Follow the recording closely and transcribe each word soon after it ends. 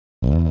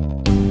Good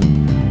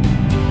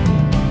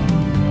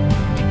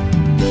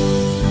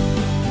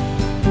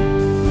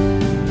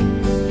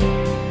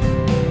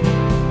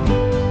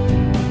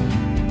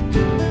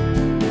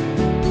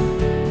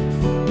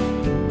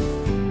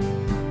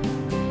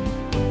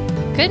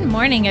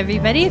morning,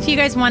 everybody. If you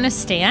guys want to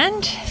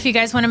stand, if you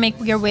guys want to make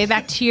your way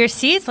back to your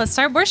seats, let's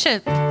start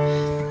worship.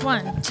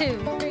 1, 2,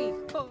 3,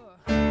 4.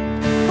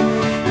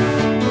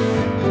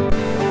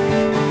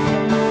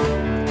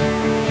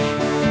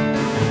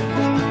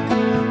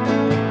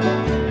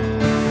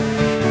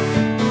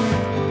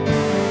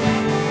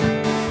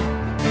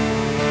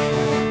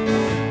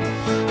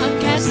 I'm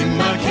casting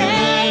my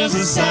cares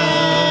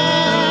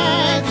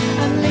aside.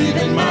 I'm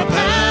leaving my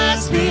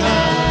past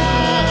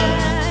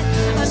behind.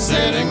 I'm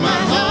setting my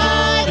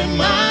heart and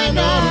mind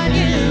on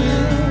you,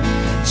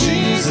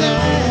 Jesus.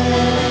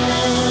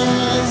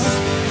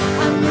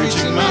 I'm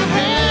reaching my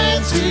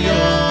hands to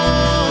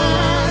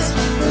yours,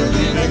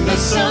 believing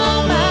there's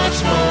so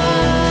much more,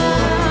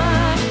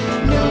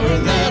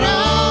 knowing that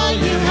all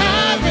you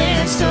have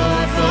in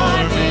store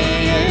for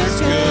me is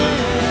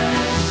good.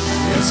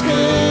 It's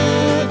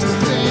good.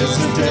 Today is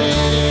the day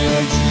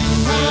that you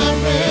have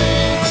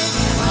made.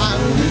 I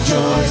will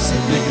rejoice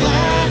and be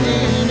glad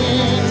in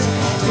it.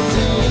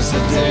 Today is the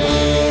day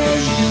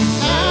you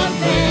have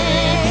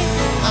made.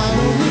 I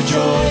will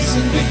rejoice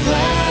and be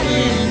glad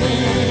in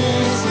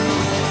it.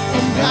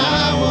 And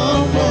I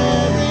won't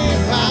worry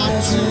about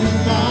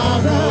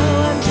tomorrow.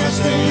 I'm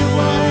trusting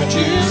what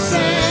you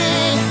say.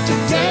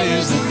 Today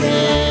is the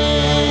day.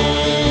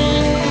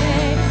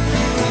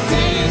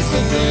 Today is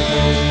the day.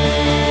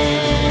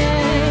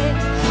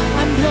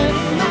 I'm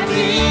putting my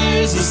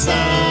fears aside.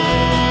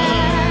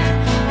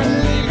 I'm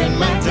leaving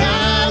my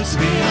doubts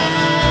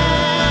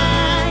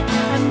behind.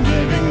 I'm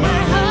giving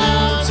my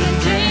hopes and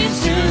dreams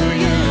to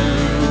you,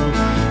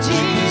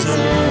 Jesus.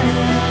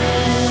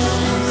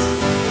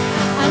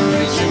 I'm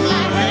reaching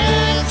my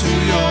hand to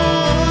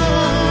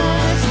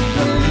yours,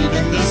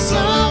 believing there's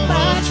so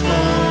much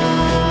more,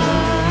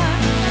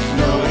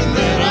 knowing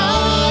that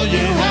all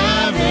you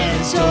have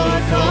in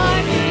store for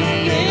me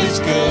is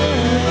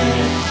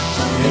good.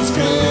 It's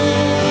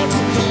good.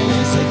 Today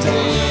is the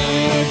day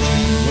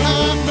you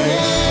have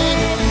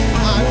made.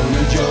 I will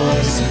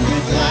rejoice and be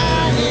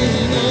glad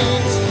in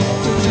it.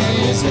 Today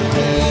is the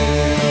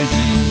day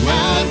you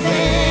have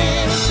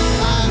made.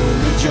 I will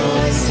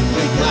rejoice and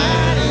be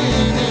glad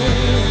in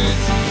it.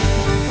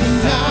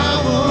 And I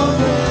won't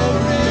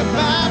worry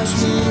about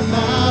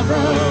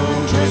tomorrow.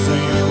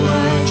 Trusting in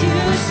what you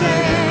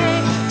say.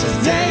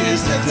 Today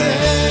is the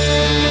day.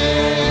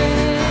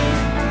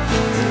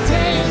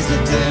 Today is the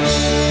day.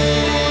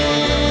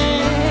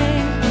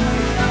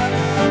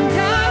 And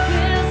I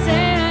will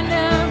stand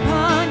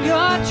upon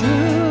your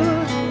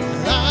truth.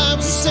 I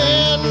will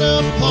stand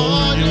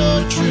upon your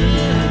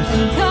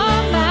truth.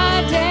 All my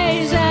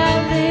days I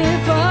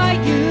live for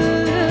you.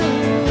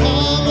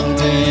 All my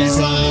days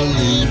I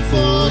live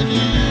for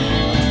you.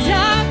 And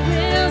I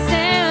will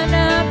stand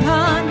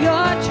upon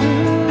your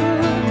truth.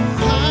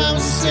 I will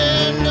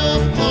stand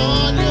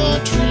upon your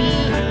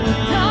truth.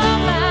 All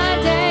my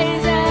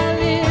days I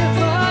live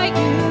for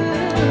you.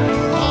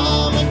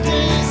 All my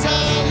days I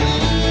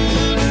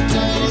live.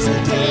 Today's the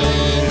day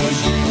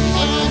you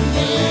have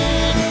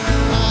made.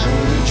 I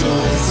will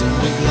rejoice and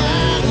be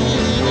glad in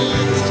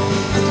it.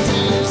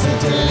 Today's the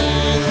day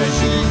that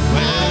you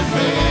have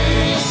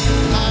made.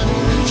 I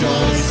will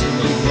rejoice and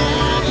be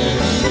glad in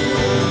it.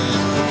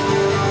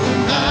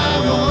 And I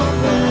won't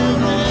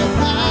worry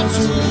about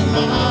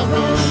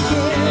tomorrow.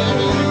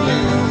 Giving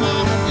you my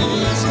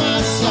fears, my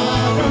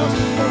sorrow.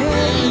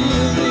 Where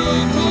you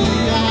lead me,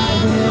 I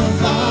will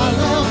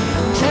follow.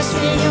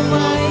 Trusting in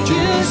what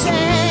you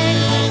say.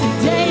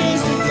 Today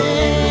is the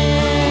day.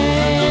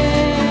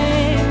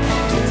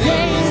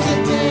 Today is the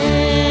day.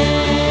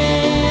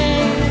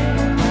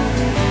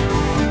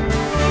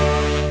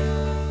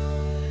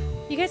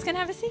 You guys can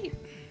have a seat.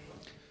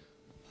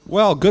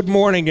 Well, good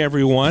morning,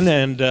 everyone,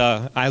 and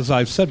as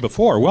I've said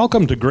before,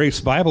 welcome to Grace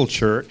Bible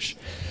Church.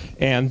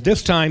 And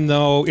this time,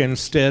 though,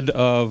 instead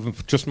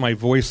of just my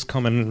voice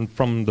coming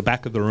from the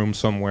back of the room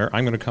somewhere,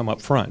 I'm going to come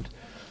up front.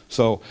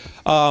 So,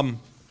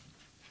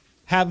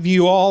 have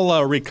you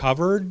all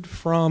recovered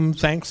from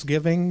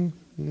Thanksgiving?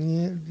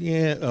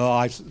 Yeah.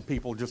 Oh,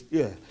 people just,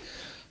 yeah.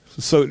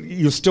 So,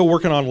 you're still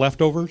working on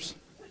leftovers?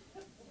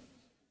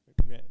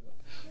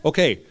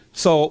 Okay,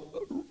 so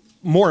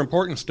more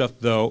important stuff,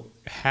 though.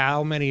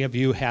 How many of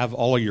you have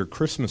all of your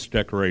Christmas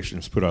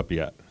decorations put up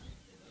yet?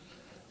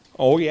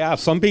 Oh, yeah,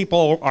 some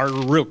people are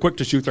real quick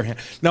to shoot their hand.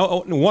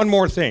 Now, one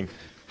more thing.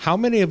 How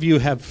many of you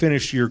have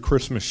finished your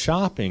Christmas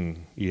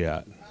shopping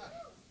yet?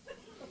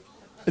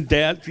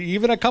 Dad,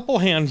 even a couple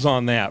hands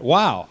on that.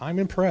 Wow, I'm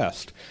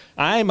impressed.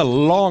 I'm a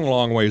long,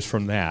 long ways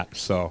from that.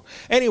 So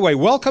anyway,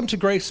 welcome to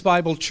Grace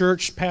Bible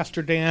Church.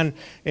 Pastor Dan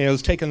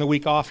is taking the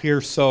week off here,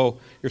 so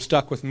you're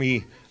stuck with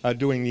me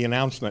doing the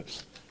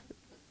announcements.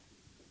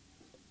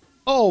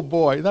 Oh,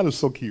 boy, that is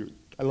so cute.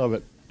 I love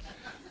it.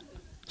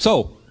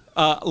 So,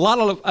 a lot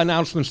of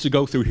announcements to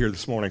go through here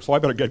this morning, so I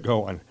better get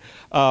going.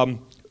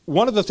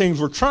 one of the things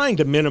we're trying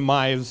to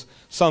minimize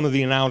some of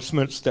the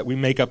announcements that we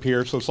make up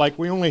here. So it's like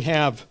we only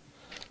have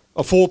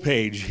a full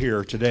page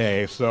here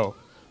today. So,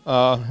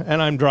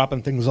 and I'm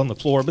dropping things on the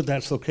floor, but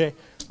that's okay.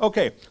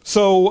 Okay,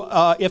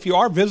 so if you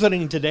are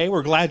visiting today,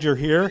 we're glad you're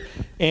here.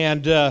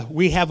 And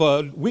we have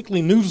a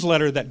weekly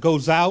newsletter that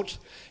goes out.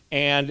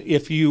 And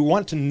if you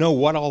want to know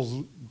what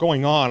all's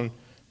going on,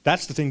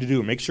 that's the thing to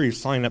do. Make sure you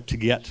sign up to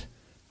get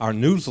our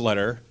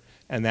newsletter,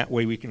 and that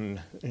way we can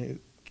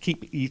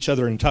keep each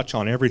other in touch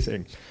on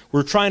everything.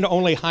 We're trying to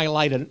only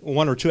highlight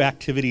one or two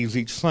activities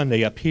each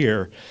Sunday up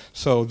here,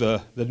 so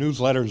the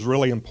newsletter is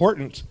really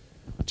important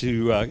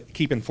to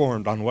keep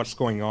informed on what's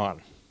going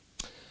on.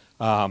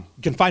 You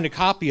can find a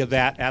copy of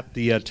that at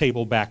the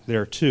table back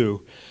there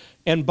too.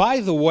 And by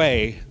the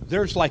way,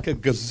 there's like a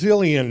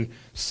gazillion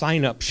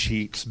sign-up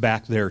sheets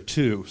back there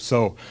too.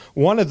 So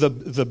one of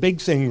the big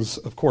things,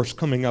 of course,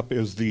 coming up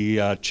is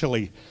the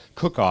chili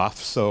cook-off.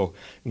 So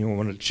you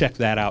want to check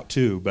that out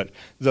too. But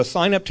the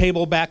sign-up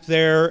table back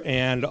there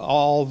and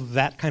all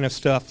that kind of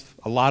stuff,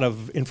 a lot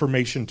of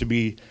information to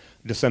be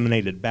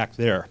disseminated back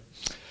there.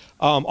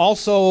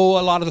 Also,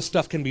 a lot of the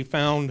stuff can be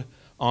found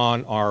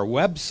on our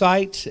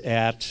website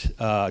at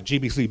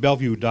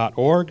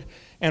gbcbellevue.org.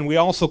 And we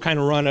also kind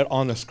of run it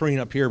on the screen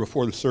up here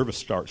before the service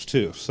starts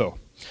too. So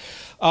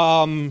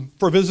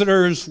for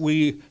visitors,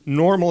 we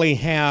normally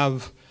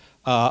have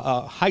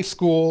high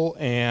school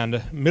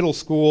and middle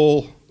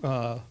school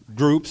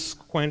groups,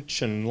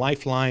 Quench and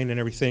Lifeline and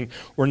everything.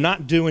 We're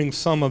not doing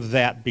some of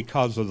that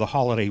because of the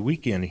holiday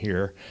weekend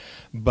here,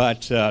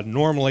 but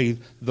normally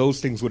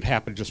those things would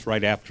happen just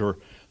right after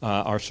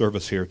our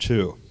service here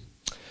too.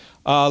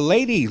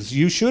 Ladies,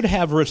 you should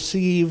have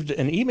received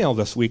an email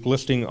this week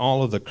listing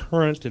all of the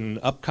current and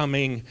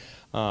upcoming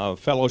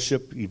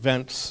fellowship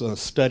events,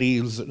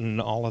 studies, and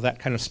all of that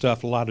kind of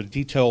stuff. A lot of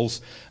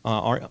details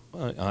are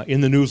in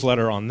the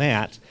newsletter on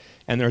that,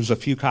 and there's a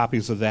few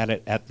copies of that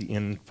at the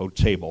info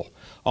table.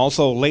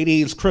 Also,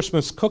 ladies'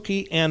 Christmas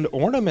cookie and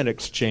ornament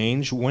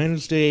exchange,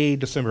 Wednesday,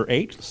 December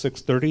 8th,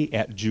 6:30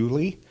 at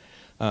Julie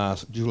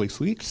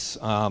Sweets.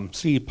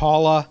 See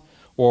Paula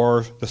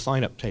or the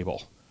sign-up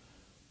table.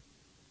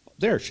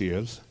 There she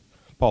is.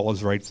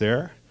 Paula's right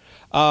there.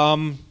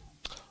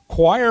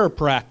 Choir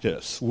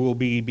practice will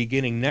be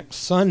beginning next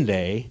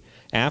Sunday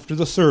after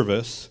the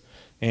service.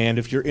 And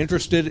if you're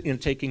interested in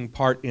taking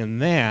part in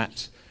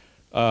that,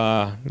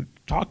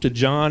 talk to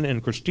John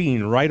and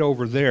Christine right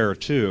over there,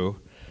 too.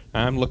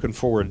 I'm looking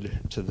forward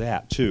to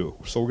that, too.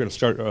 So we're going to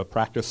start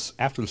practice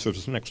after the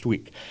service next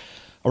week.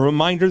 A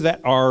reminder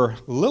that our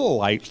Little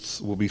Lights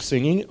will be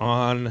singing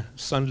on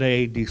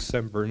Sunday,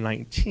 December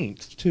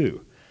 19th,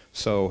 too.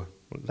 So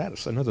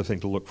that's another thing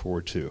to look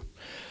forward to.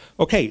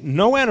 Okay,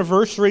 no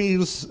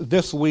anniversaries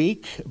this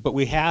week, but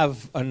we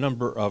have a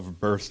number of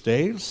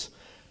birthdays.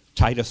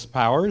 Titus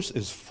Powers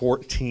is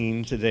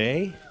 14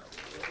 today.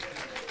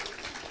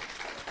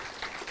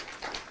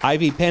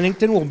 Ivy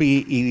Pennington will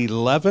be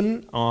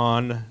 11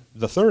 on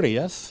the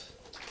 30th.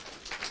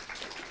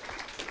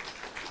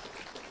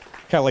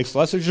 Kelly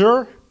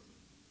Schlesinger,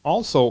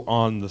 also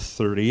on the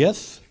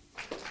 30th.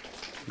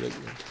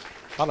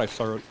 Thought I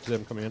saw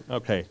them come in.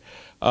 Okay.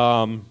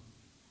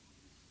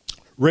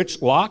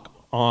 Rich Locke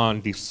on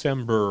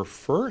December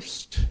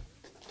 1st.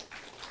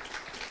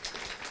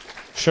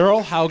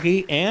 Cheryl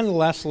Hauge and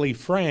Leslie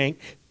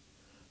Frank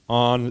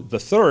on the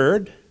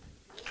 3rd.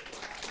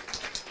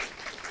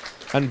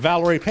 And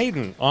Valerie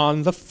Payton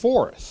on the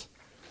 4th.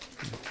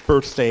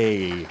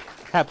 Birthday.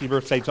 Happy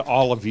birthday to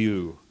all of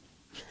you.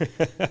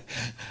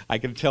 I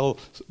can tell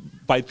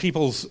by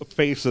people's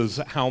faces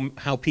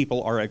how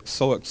people are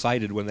so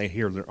excited when they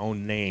hear their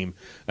own name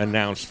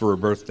announced for a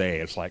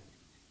birthday. It's like,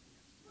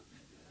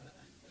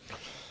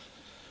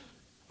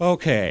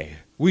 okay,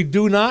 we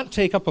do not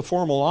take up a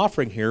formal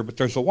offering here, but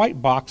there's a white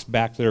box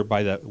back there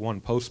by that one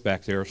post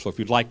back there. So if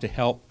you'd like to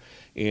help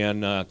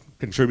in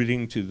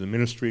contributing to the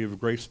ministry of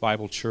Grace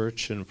Bible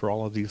Church and for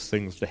all of these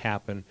things to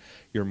happen,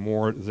 you're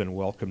more than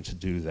welcome to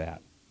do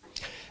that.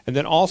 And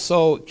then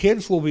also,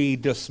 kids will be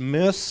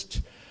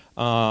dismissed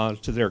to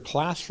their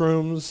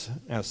classrooms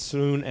as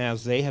soon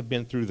as they have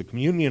been through the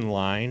communion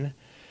line.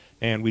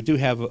 And we do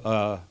have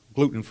a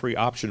gluten-free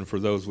option for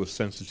those with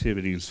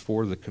sensitivities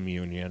for the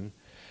communion.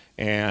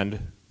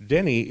 And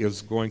Denny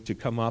is going to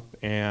come up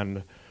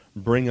and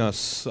bring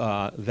us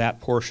that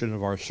portion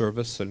of our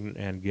service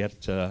and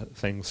get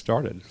things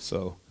started.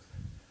 So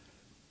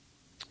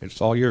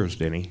it's all yours,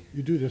 Denny.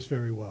 You do this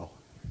very well.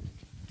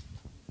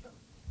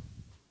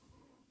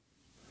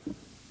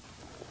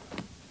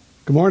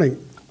 Good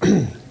morning.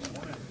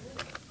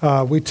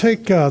 We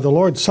take the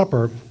Lord's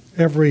Supper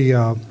every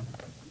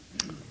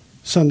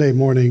Sunday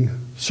morning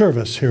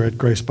service here at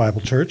Grace Bible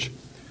Church,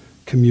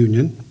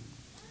 communion.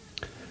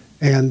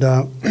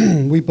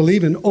 And we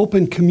believe in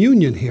open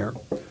communion here.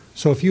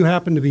 So if you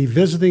happen to be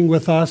visiting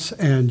with us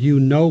and you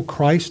know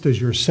Christ as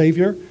your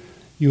Savior,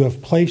 you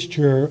have placed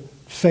your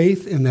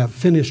faith in that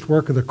finished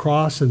work of the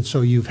cross, and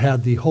so you've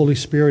had the Holy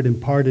Spirit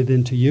imparted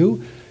into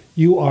you,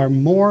 you are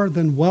more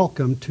than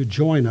welcome to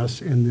join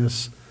us in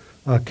this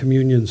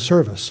communion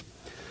service.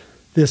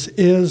 This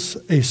is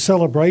a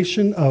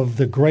celebration of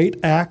the great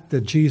act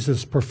that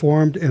Jesus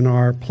performed in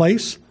our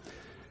place,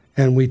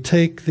 and we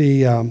take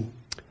the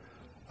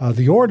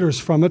orders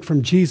from it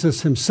from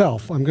Jesus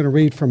himself. I'm going to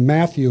read from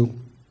Matthew,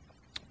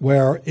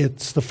 where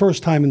it's the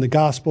first time in the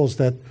Gospels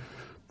that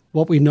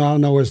what we now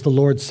know as the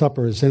Lord's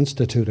Supper is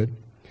instituted.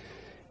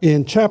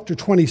 In chapter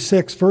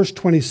 26, verse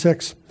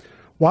 26,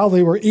 while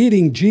they were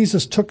eating,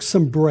 Jesus took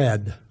some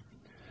bread,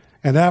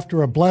 and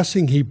after a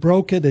blessing, he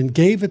broke it and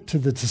gave it to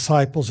the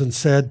disciples and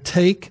said,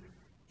 "Take,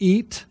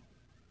 eat,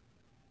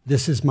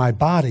 this is my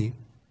body."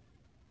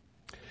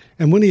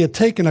 And when he had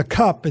taken a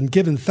cup and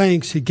given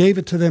thanks, he gave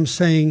it to them,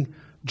 saying,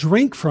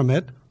 "Drink from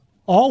it,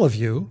 all of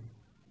you,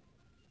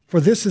 for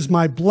this is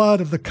my blood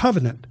of the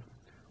covenant,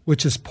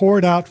 which is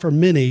poured out for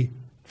many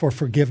for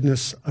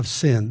forgiveness of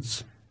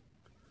sins.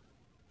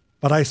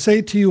 But I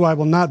say to you, I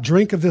will not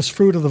drink of this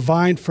fruit of the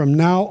vine from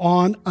now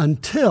on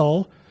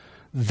until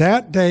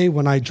that day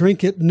when I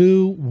drink it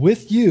new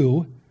with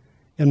you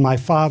in my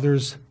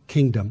Father's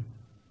kingdom."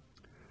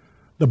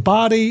 The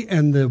body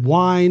and the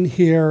wine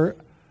here,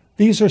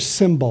 these are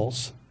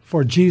symbols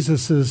for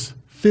Jesus'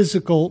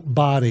 physical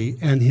body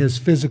and his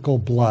physical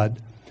blood.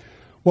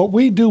 What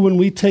we do when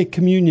we take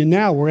communion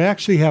now, we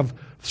actually have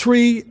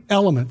three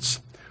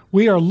elements.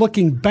 We are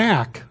looking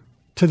back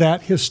to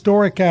that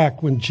historic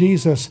act when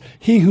Jesus,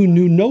 he who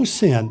knew no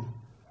sin,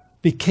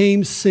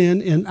 became sin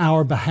in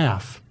our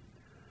behalf.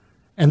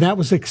 And that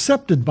was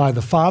accepted by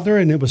the Father,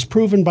 and it was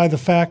proven by the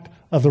fact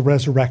of the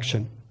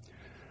resurrection.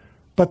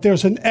 But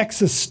there's an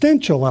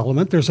existential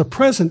element, there's a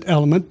present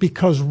element,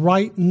 because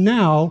right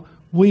now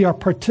we are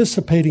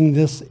participating in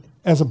this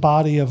as a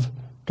body of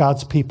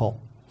God's people.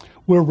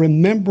 We're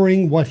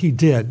remembering what he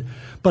did.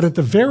 But at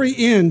the very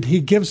end,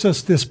 he gives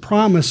us this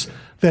promise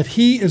that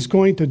he is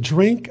going to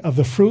drink of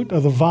the fruit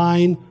of the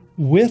vine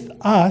with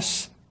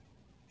us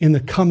in the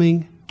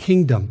coming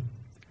kingdom.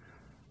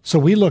 So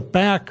we look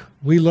back,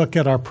 we look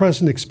at our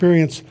present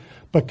experience,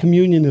 but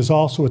communion is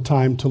also a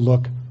time to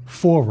look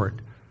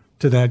forward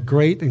to that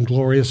great and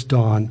glorious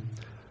dawn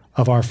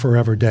of our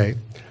forever day.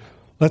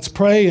 Let's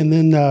pray, and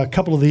then a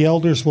couple of the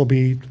elders will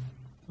be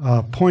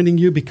pointing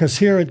you, because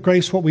here at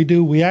Grace what we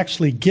do, we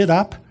actually get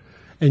up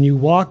and you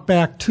walk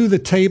back to the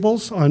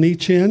tables on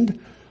each end,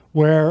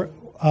 where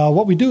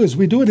what we do is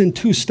we do it in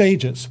two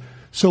stages.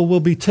 So we'll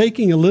be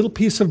taking a little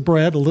piece of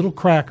bread, a little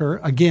cracker,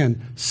 again,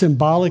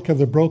 symbolic of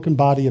the broken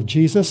body of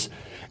Jesus.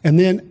 And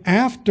then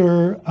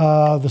after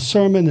the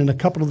sermon and a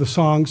couple of the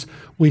songs,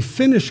 we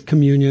finish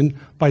communion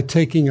by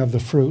taking of the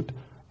fruit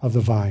of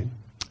the vine.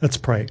 Let's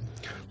pray.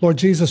 Lord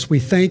Jesus, we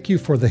thank you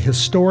for the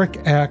historic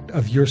act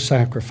of your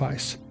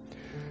sacrifice.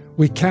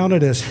 We count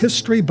it as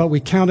history, but we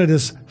count it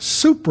as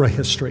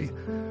supra-history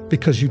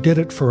because you did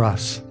it for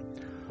us.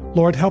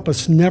 Lord, help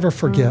us never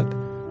forget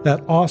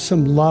that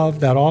awesome love,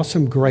 that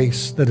awesome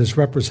grace that is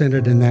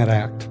represented in that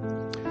act.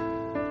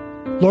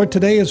 Lord,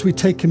 today as we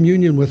take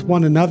communion with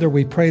one another,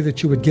 we pray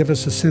that you would give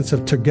us a sense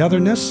of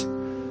togetherness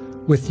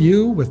with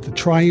you, with the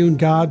triune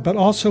God, but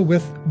also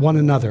with one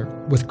another,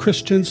 with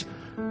Christians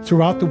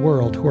throughout the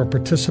world who are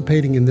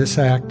participating in this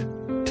act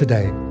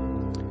today.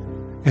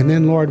 And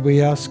then, Lord,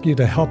 we ask you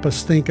to help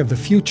us think of the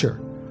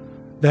future,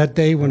 that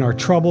day when our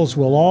troubles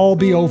will all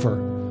be over,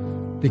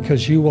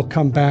 because you will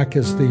come back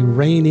as the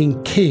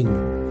reigning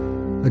king.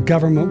 The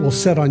government will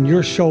sit on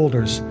your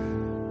shoulders.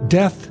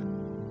 Death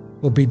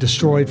will be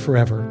destroyed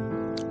forever.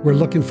 We're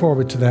looking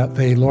forward to that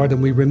day, Lord,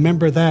 and we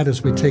remember that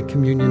as we take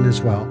communion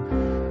as well.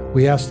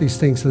 We ask these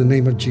things in the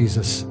name of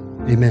Jesus.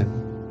 Amen.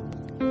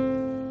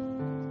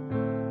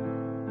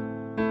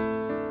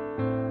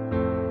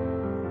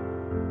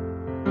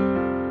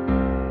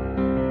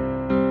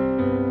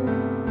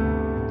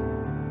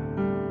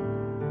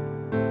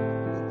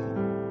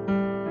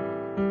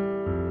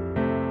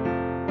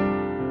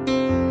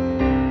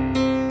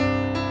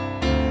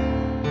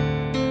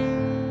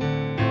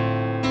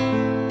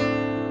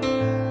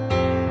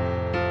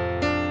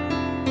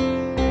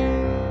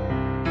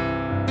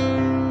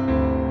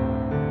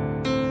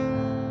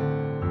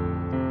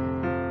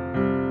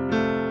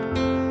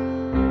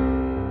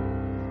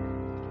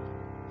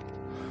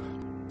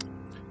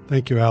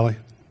 Thank you, Allie.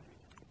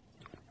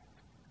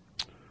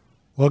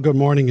 Well, good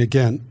morning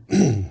again.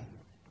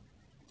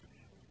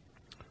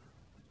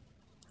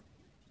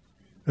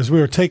 As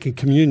we were taking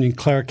communion,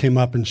 Claire came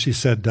up and she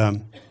said,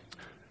 do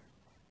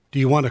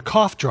you want a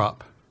cough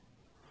drop?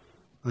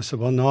 I said,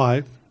 well, no,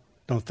 I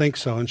don't think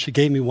so. And she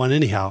gave me one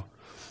anyhow.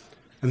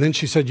 And then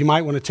she said, you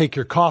might want to take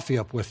your coffee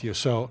up with you.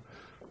 So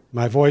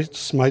my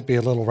voice might be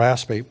a little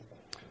raspy.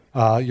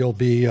 You'll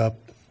be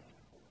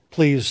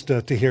pleased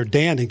to hear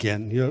Dan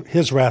again.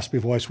 His raspy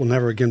voice will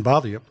never again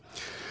bother you.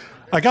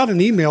 I got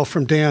an email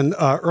from Dan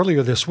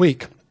earlier this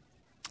week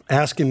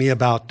asking me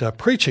about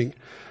preaching.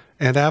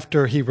 And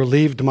after he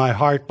relieved my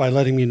heart by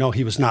letting me know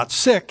he was not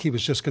sick, he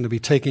was just going to be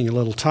taking a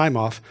little time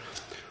off.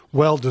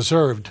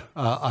 Well-deserved,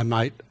 I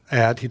might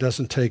add. He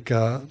doesn't take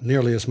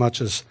nearly as much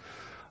as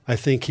I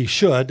think he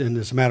should, and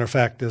as a matter of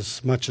fact,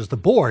 as much as the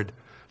board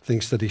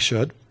thinks that he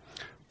should.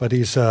 But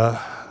he's a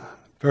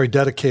very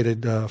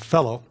dedicated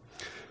fellow.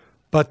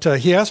 But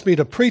he asked me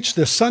to preach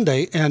this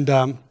Sunday, and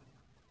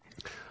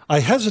I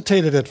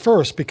hesitated at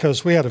first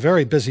because we had a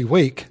very busy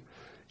week.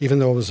 Even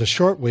though it was a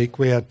short week,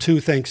 we had 2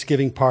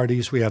 Thanksgiving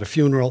parties, we had a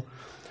funeral,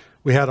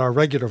 we had our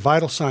regular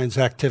Vital Signs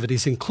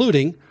activities,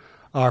 including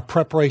our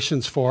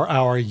preparations for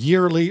our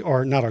yearly,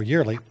 or not our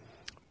yearly,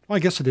 well, I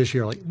guess it is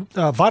yearly.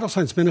 Vital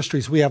Signs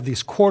Ministries, we have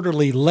these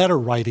quarterly letter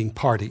writing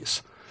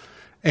parties.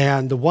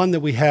 And the one that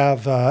we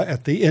have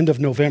at the end of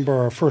November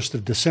or 1st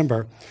of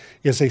December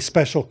is a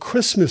special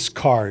Christmas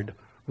card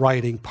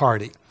writing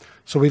party.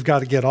 So we've got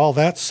to get all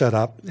that set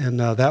up, and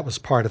that was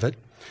part of it.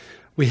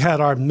 We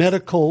had our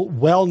medical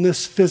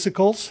wellness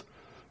physicals.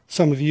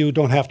 Some of you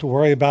don't have to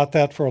worry about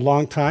that for a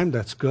long time.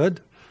 That's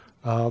good.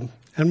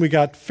 And we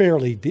got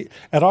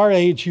at our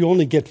age, you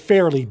only get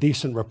fairly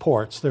decent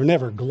reports. They're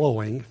never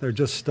glowing. They're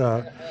just,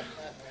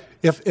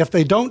 if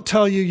they don't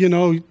tell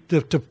you,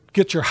 to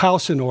get your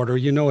house in order,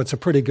 it's a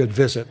pretty good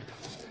visit.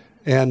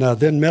 And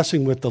then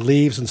messing with the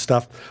leaves and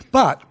stuff.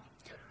 But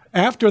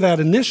after that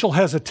initial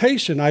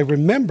hesitation, I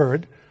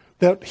remembered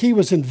that he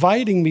was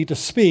inviting me to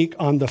speak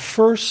on the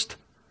first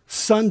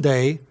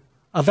Sunday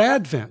of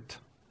Advent.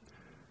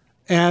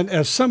 And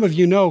as some of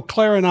you know,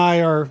 Claire and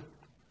I are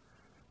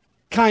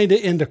kind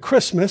of into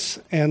Christmas,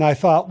 and I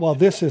thought, well,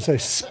 this is a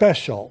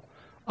special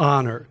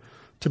honor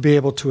to be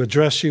able to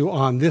address you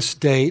on this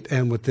date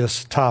and with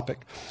this topic.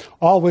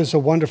 Always a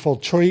wonderful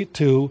treat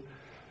to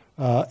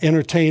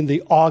entertain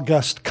the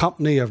august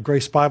company of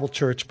Grace Bible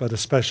Church, but a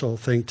special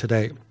thing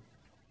today.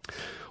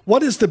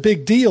 What is the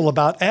big deal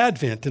about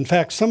Advent? In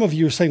fact, some of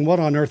you are saying, what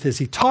on earth is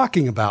he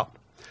talking about?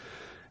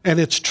 And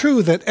it's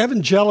true that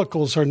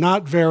evangelicals are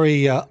not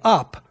very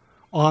up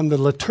on the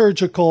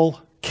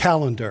liturgical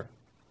calendar.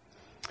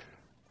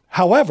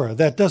 However,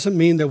 that doesn't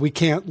mean that we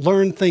can't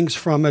learn things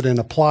from it and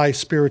apply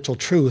spiritual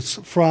truths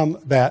from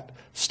that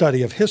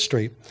study of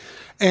history.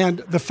 And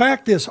the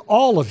fact is,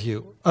 all of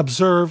you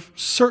observe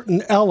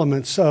certain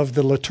elements of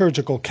the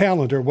liturgical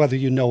calendar, whether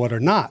you know it or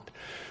not.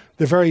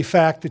 The very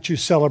fact that you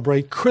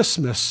celebrate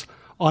Christmas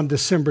on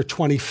December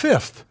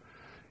 25th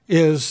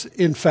is,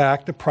 in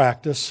fact, a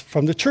practice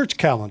from the church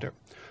calendar,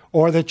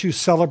 or that you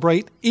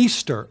celebrate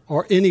Easter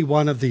or any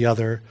one of the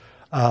other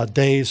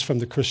days from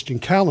the Christian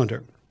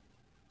calendar.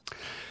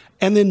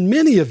 And then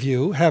many of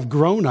you have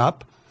grown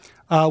up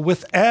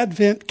with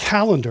Advent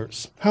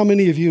calendars. How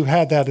many of you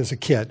had that as a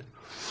kid?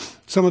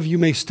 Some of you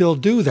may still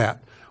do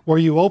that, where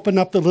you open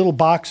up the little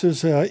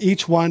boxes.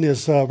 Each one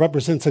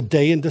represents a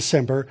day in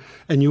December,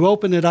 and you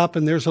open it up,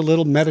 and there's a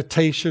little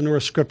meditation or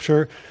a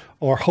scripture,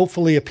 or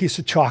hopefully a piece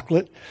of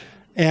chocolate.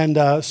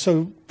 And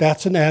so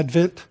that's an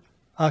Advent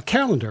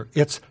calendar.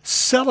 It's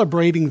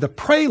celebrating the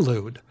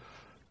prelude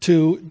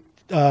to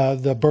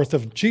the birth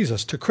of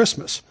Jesus, to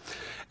Christmas.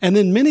 And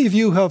then many of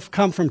you have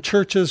come from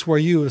churches where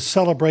you have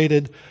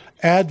celebrated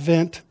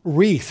Advent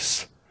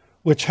wreaths,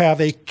 which have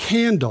a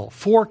candle,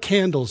 4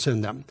 candles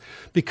in them,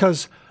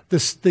 because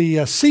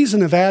the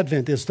season of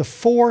Advent is the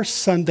 4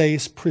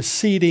 Sundays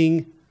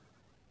preceding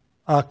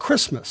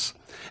Christmas.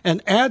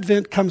 And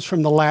Advent comes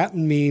from the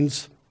Latin,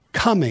 means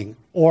coming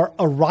or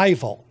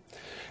arrival.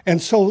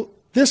 And so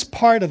this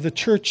part of the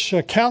church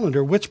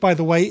calendar, which, by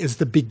the way, is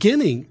the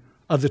beginning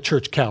of the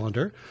church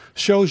calendar,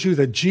 shows you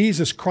that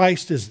Jesus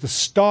Christ is the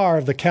star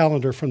of the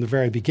calendar from the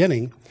very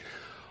beginning.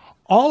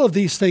 All of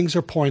these things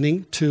are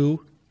pointing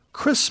to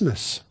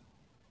Christmas,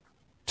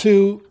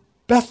 to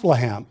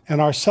Bethlehem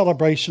and our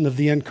celebration of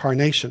the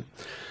Incarnation.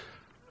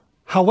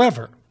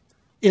 However,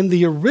 in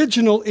the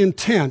original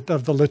intent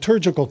of the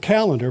liturgical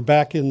calendar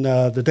back in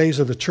the days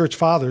of the church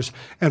fathers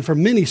and for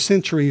many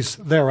centuries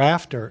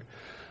thereafter,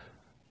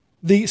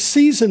 the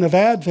season of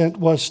Advent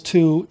was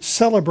to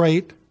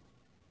celebrate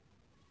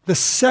the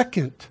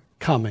second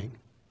coming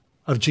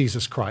of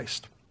Jesus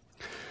Christ.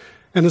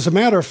 And as a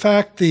matter of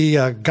fact,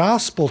 the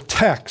gospel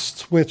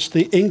texts, which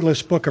the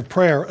English Book of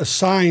Prayer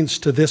assigns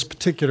to this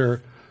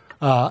particular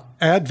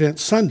Advent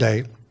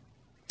Sunday,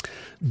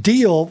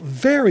 deal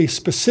very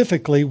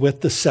specifically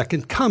with the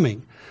second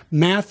coming.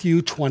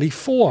 Matthew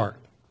 24,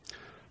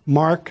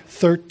 Mark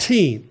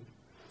 13.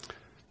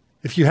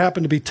 If you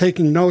happen to be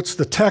taking notes,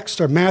 the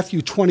texts are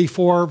Matthew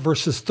 24,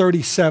 verses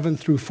 37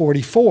 through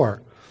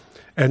 44,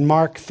 and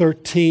Mark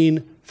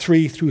 13,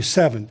 3 through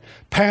 7.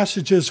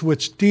 Passages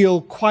which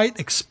deal quite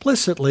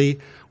explicitly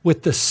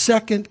with the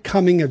second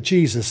coming of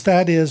Jesus.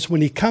 That is,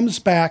 when he comes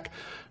back,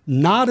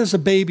 not as a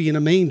baby in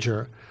a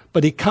manger,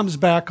 but he comes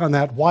back on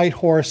that white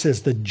horse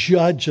as the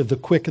judge of the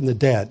quick and the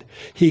dead.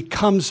 He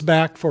comes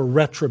back for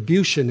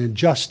retribution and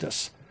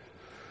justice.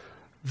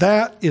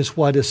 That is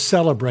what is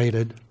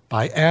celebrated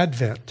by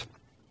Advent.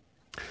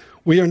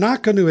 We are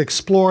not going to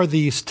explore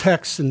these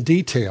texts in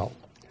detail,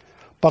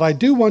 but I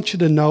do want you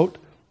to note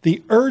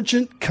the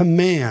urgent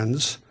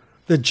commands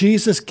that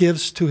Jesus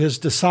gives to his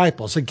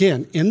disciples,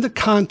 again, in the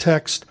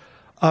context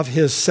of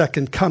his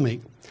second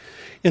coming.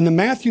 In the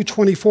Matthew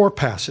 24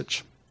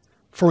 passage,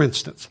 for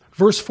instance,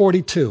 verse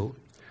 42,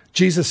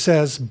 Jesus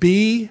says,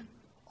 "Be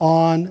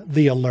on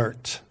the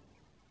alert."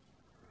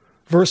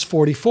 Verse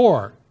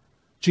 44,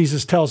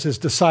 Jesus tells his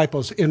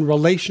disciples, in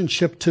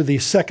relationship to the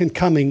second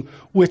coming,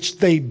 which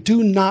they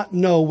do not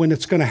know when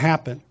it's going to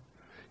happen.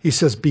 He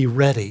says, be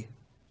ready.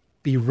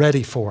 Be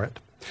ready for it.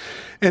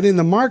 And in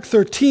the Mark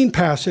 13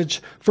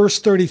 passage, verse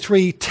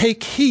 33,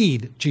 take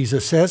heed,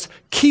 Jesus says,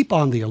 keep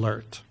on the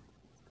alert.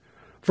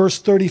 Verse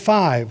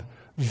 35,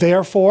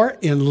 therefore,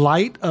 in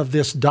light of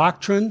this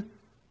doctrine,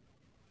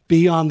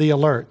 be on the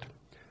alert.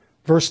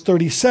 Verse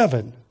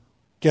 37,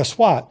 guess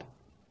what?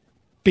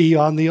 Be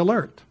on the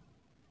alert.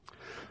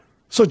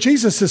 So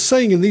Jesus is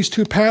saying in these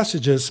two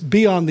passages,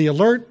 be on the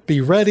alert, be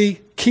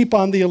ready, keep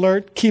on the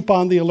alert, keep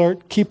on the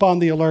alert, keep on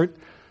the alert.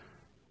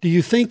 Do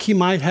you think he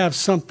might have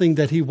something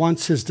that he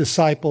wants his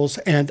disciples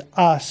and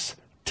us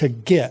to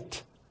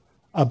get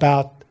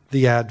about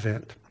the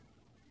Advent?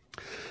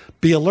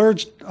 Be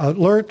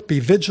alert,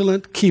 be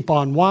vigilant, keep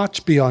on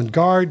watch, be on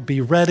guard,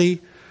 be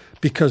ready,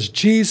 because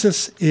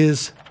Jesus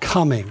is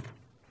coming.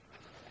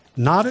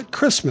 Not at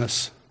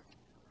Christmas,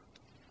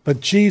 but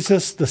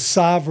Jesus, the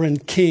sovereign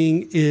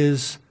King,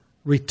 is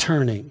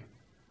returning.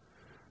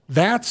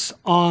 That's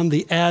on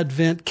the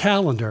Advent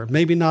calendar.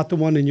 Maybe not the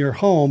one in your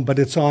home, but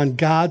it's on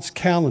God's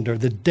calendar.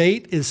 The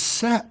date is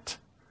set.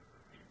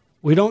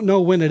 We don't know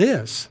when it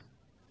is.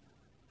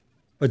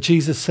 But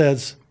Jesus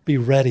says, be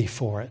ready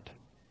for it.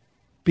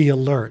 Be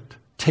alert.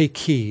 Take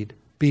heed.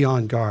 Be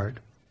on guard.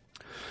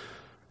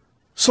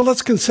 So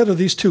let's consider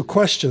these two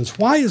questions.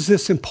 Why is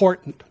this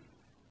important?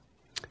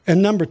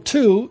 And number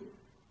two,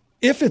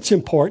 if it's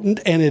important,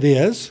 and it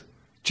is,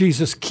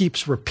 Jesus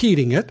keeps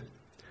repeating it,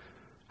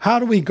 how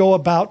do we go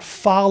about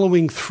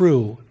following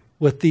through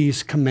with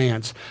these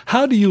commands?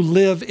 How do you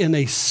live in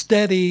a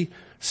steady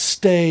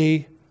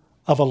stay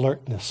of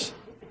alertness?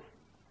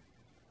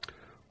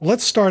 Well,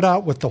 let's start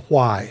out with the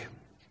why.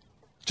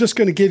 Just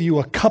going to give you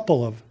a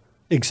couple of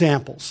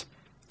examples.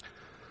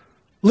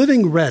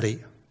 Living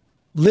ready,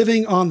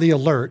 living on the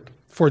alert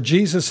for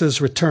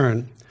Jesus'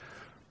 return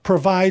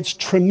provides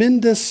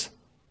tremendous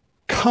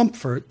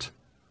comfort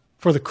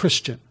for the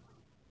Christian,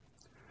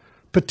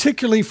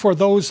 particularly for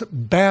those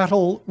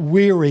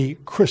battle-weary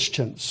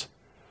Christians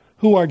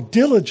who are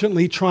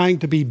diligently trying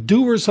to be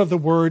doers of the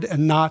word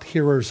and not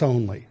hearers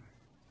only.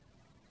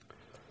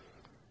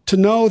 To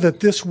know that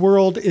this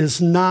world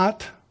is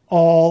not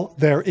all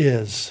there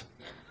is.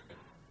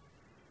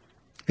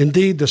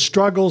 Indeed, the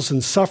struggles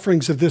and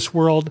sufferings of this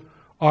world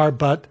are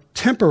but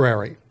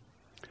temporary,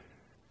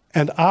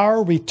 and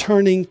our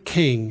returning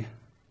King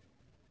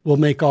will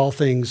make all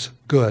things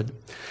good.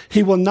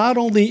 He will not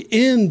only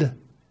end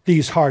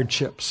these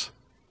hardships,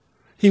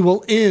 he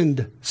will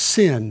end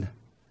sin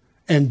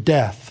and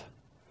death.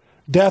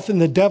 Death and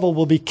the devil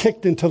will be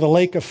kicked into the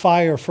lake of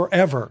fire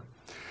forever.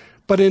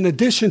 But in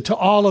addition to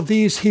all of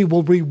these, he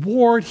will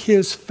reward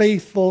his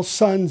faithful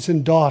sons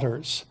and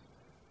daughters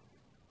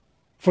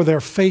for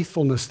their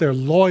faithfulness, their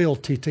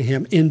loyalty to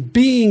him, in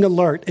being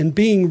alert and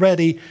being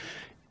ready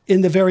in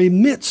the very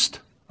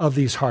midst of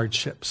these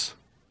hardships.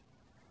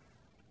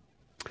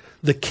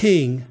 The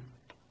King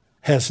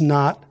has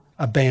not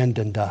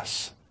abandoned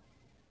us.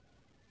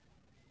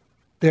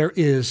 There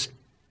is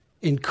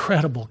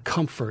incredible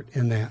comfort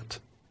in that.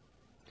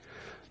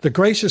 The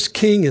gracious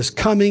King is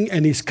coming,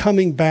 and he's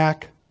coming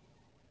back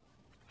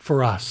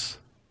for us.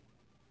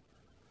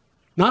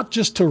 Not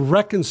just to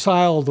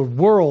reconcile the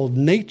world,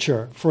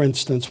 nature, for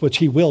instance, which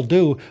he will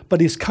do,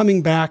 but he's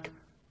coming back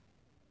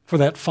for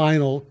that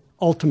final,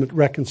 ultimate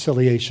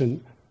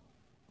reconciliation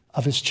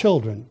of his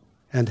children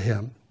and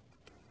him.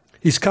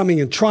 He's coming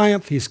in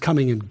triumph, he's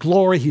coming in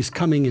glory, he's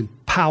coming in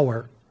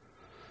power.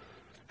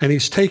 And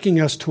he's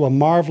taking us to a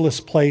marvelous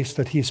place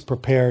that he's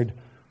prepared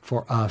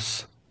for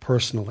us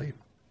personally.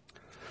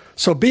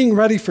 So being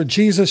ready for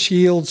Jesus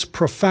yields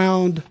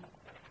profound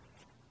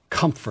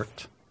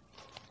comfort.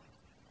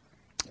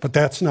 But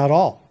that's not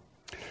all.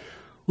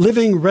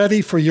 Living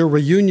ready for your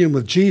reunion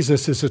with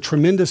Jesus is a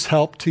tremendous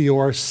help to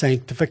your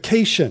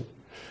sanctification.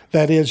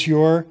 That is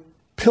your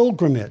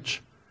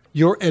pilgrimage,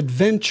 your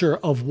adventure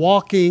of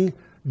walking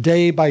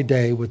day by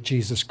day with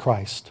Jesus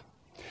Christ.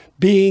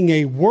 Being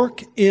a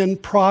work in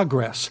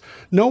progress,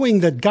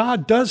 knowing that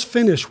God does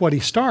finish what he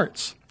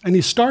starts, and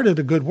he started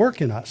a good work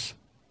in us.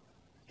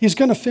 He's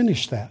going to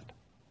finish that.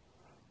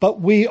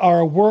 But we are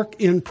a work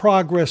in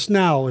progress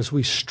now as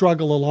we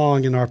struggle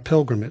along in our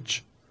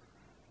pilgrimage.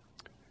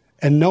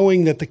 And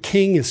knowing that the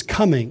King is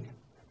coming,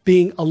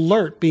 being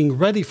alert, being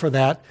ready for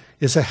that,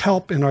 is a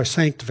help in our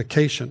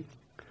sanctification.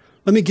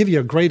 Let me give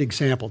you a great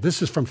example.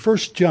 This is from 1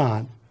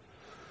 John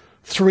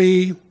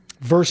 3,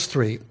 verse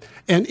 3.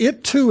 And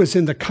it too is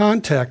in the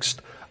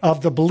context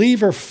of the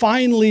believer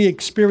finally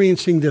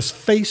experiencing this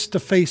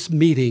face-to-face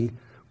meeting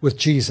with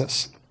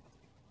Jesus.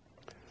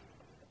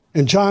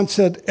 And John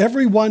said,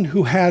 everyone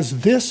who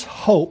has this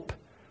hope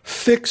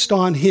fixed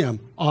on him,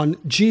 on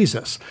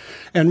Jesus.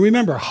 And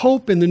remember,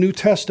 hope in the New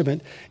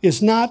Testament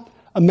is not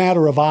a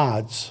matter of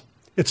odds.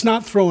 It's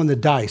not throwing the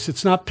dice.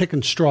 It's not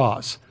picking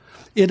straws.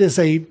 It is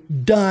a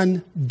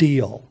done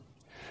deal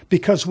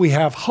because we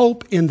have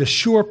hope in the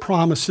sure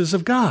promises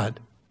of God.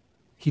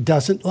 He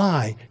doesn't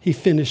lie. He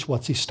finished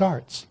what he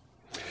starts.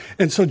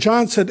 And so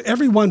John said,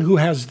 everyone who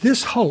has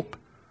this hope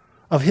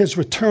of his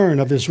return,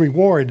 of his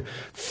reward,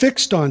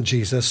 fixed on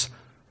Jesus,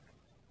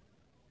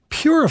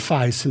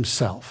 purifies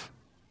himself.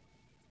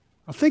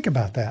 Now think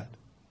about that.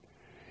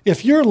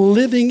 If you're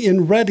living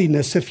in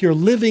readiness, if you're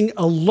living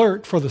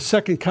alert for the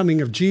second coming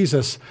of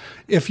Jesus,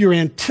 if you're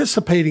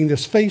anticipating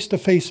this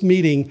face-to-face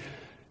meeting,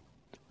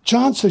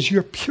 John says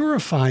you're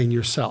purifying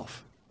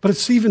yourself. But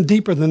it's even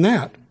deeper than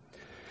that.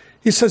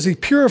 He says he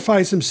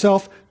purifies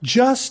himself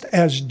just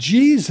as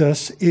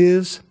Jesus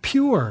is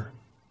pure.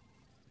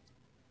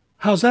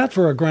 How's that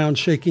for a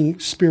ground-shaking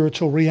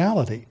spiritual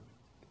reality?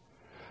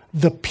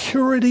 The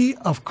purity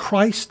of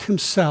Christ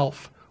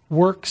himself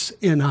works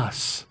in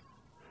us,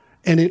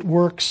 and it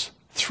works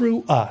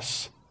through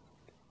us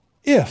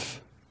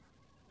if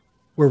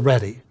we're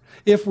ready,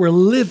 if we're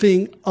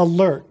living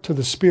alert to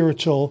the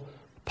spiritual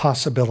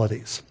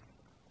possibilities.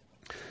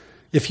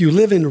 If you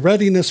live in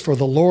readiness for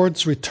the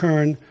Lord's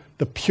return,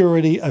 the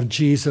purity of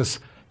Jesus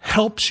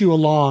helps you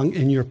along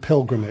in your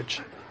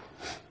pilgrimage.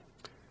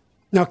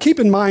 Now, keep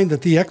in mind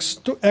that the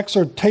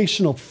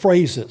exhortational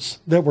phrases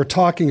that we're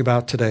talking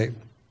about today,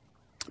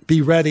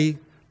 be ready,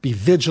 be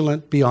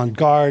vigilant, be on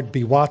guard,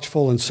 be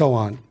watchful, and so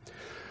on,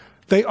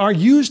 they are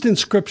used in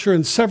Scripture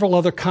in several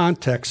other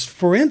contexts,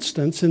 for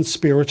instance, in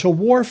spiritual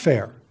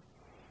warfare.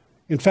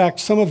 In fact,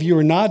 some of you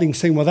are nodding,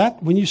 saying, well,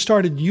 when you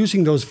started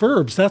using those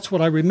verbs, that's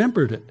what I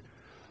remembered it.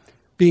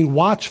 Being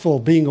watchful,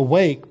 being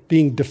awake,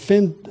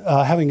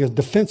 having a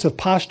defensive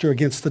posture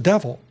against the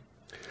devil.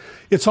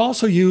 It's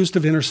also used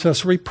of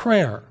intercessory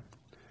prayer,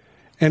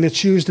 and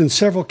it's used in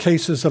several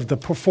cases of the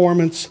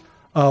performance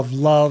of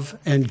love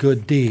and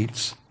good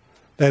deeds.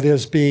 That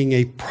is, being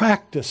a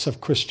practice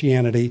of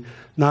Christianity,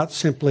 not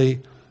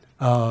simply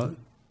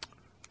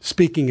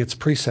speaking its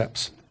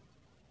precepts.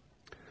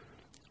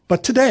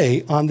 But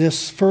today, on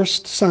this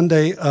first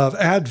Sunday of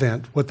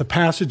Advent, with the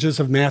passages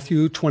of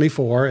Matthew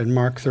 24 and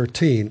Mark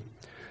 13,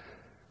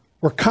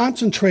 we're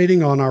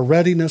concentrating on our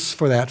readiness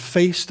for that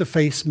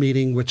face-to-face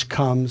meeting which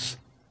comes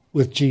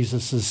with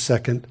Jesus'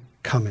 second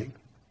coming.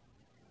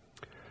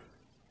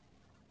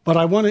 But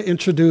I want to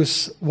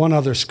introduce one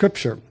other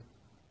scripture,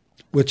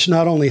 which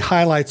not only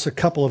highlights a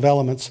couple of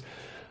elements,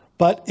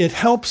 but it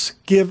helps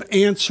give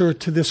answer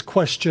to this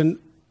question,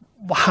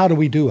 how do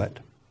we do it?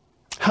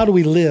 How do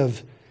we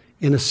live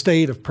in a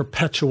state of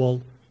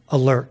perpetual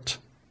alert?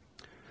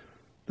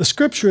 The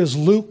scripture is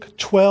Luke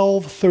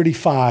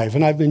 12:35,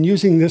 and I've been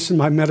using this in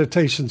my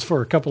meditations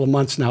for a couple of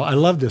months now. I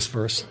love this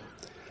verse.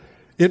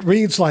 It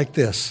reads like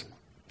this: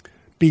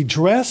 be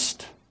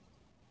dressed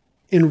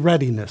in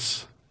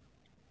readiness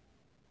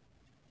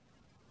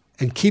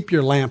and keep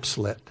your lamps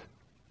lit.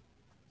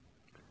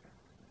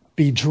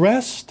 Be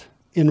dressed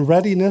in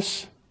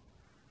readiness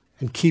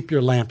and keep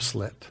your lamps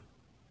lit.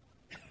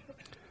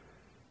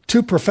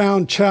 Two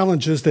profound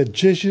challenges that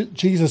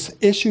Jesus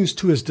issues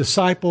to his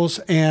disciples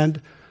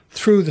and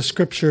through the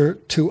scripture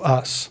to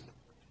us.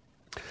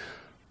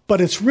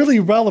 But it's really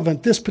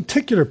relevant, this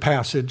particular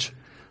passage,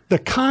 the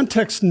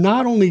context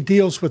not only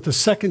deals with the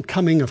second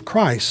coming of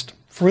Christ.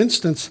 For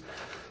instance,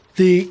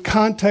 the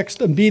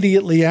context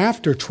immediately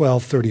after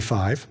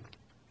 12:35,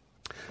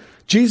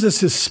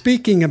 Jesus is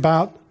speaking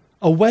about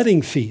a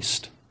wedding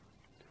feast.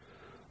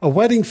 A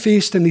wedding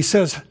feast, and he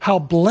says how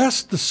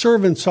blessed the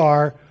servants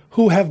are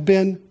who have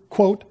been,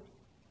 quote,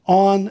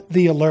 on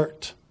the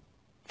alert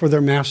for their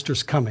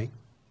master's coming.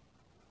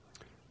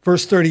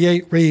 Verse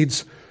 38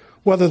 reads,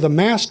 whether the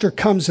master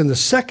comes in the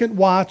second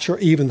watch or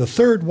even the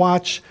third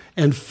watch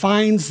and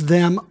finds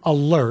them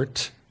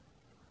alert,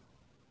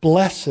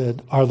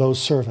 blessed are those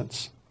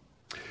servants.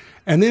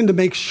 And then to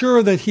make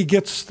sure that he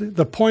gets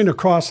the point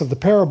across of the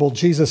parable,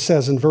 Jesus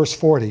says in verse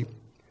 40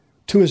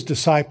 to his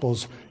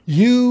disciples,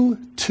 you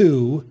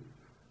too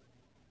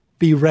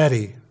be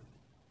ready,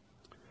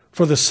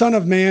 for the Son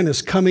of Man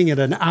is coming at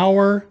an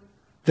hour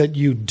that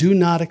you do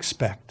not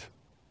expect.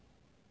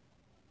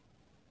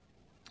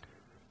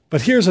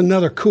 But here's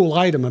another cool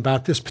item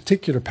about this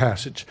particular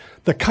passage.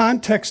 The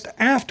context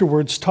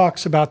afterwards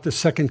talks about the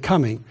second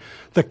coming.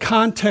 The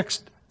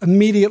context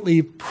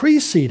immediately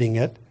preceding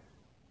it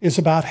is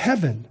about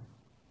heaven.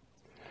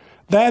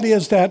 That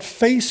is that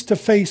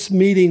face-to-face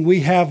meeting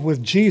we have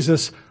with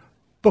Jesus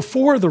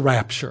before the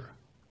rapture,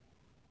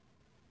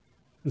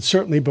 and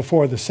certainly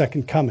before the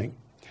second coming.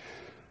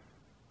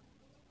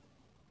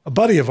 A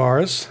buddy of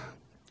ours,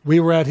 we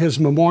were at his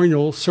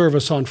memorial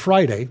service on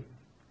Friday.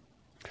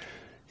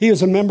 He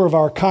is a member of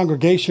our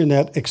congregation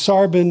at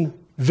Exarban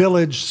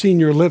Village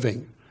Senior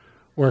Living,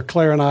 where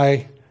Claire and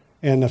I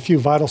and a few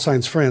Vital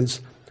Signs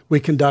friends, we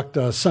conduct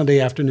a Sunday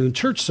afternoon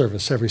church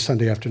service every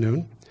Sunday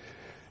afternoon.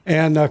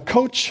 And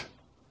Coach,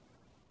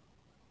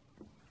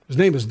 his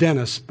name is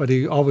Dennis, but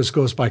he always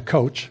goes by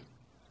Coach.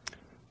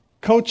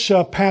 Coach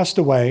passed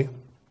away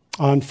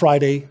on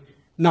Friday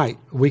night,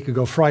 a week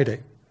ago Friday.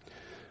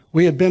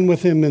 We had been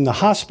with him in the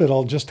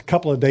hospital just a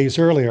couple of days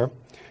earlier,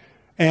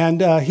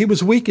 and he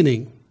was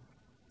weakening.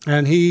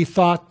 And he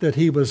thought that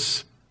he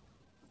was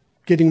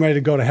getting ready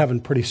to go to heaven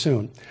pretty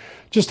soon.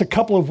 Just a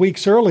couple of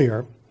weeks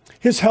earlier,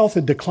 His health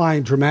had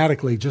declined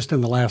dramatically just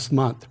in the last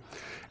month.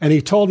 And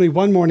he told me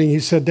one morning, he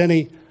said,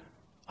 Denny,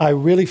 I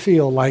really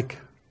feel like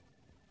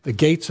the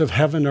gates of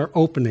heaven are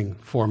opening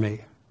for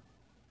me.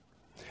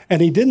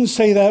 And he didn't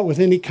say that with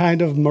any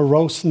kind of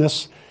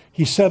moroseness.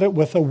 He said it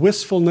with a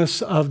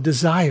wistfulness of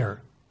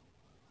desire.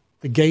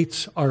 The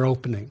gates are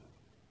opening.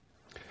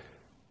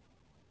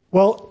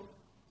 Well,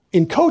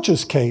 in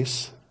Coach's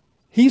case,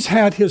 he's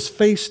had his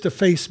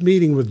face-to-face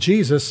meeting with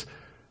Jesus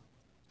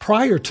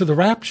prior to the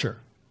rapture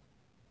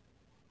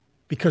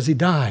because he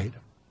died.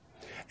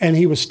 And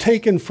he was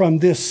taken from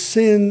this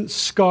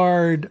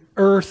sin-scarred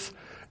earth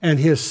and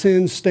his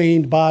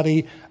sin-stained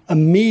body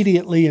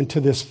immediately into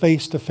this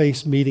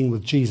face-to-face meeting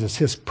with Jesus,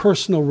 his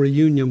personal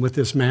reunion with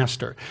his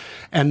master.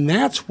 And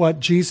that's what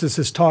Jesus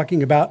is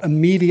talking about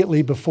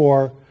immediately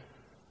before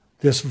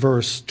this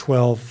verse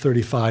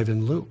 12:35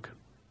 in Luke.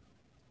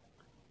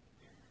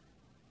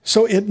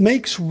 So it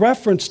makes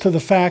reference to the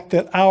fact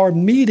that our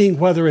meeting,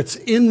 whether it's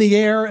in the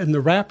air, in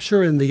the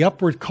rapture, in the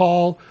upward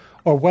call,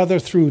 or whether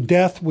through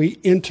death we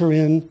enter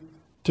in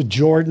to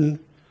Jordan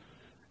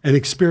and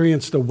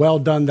experience the well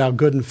done, thou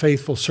good and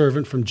faithful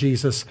servant from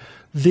Jesus,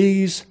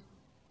 these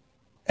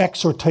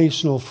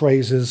exhortational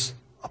phrases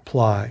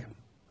apply.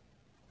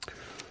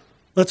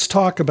 Let's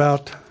talk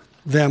about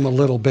them a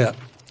little bit.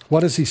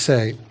 What does he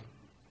say?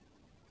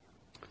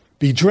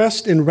 Be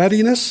dressed in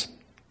readiness.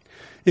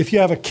 If you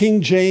have a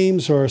King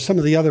James or some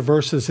of the other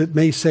verses, it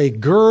may say,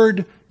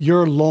 gird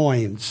your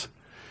loins.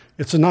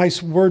 It's a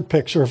nice word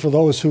picture for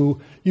those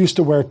who used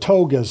to wear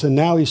togas, and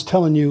now he's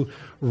telling you,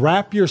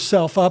 wrap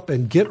yourself up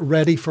and get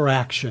ready for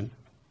action.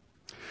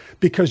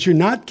 Because you're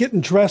not getting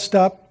dressed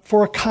up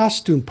for a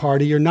costume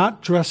party, you're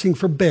not dressing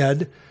for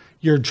bed,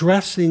 you're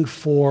dressing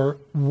for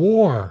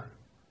war.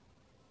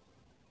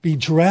 Be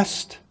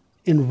dressed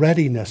in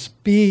readiness.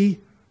 Be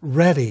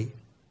ready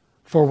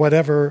for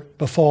whatever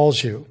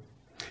befalls you.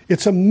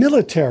 It's a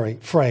military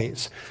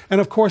phrase. And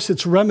of course,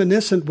 it's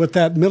reminiscent with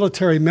that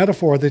military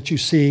metaphor that you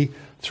see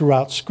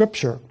throughout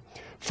Scripture.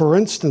 For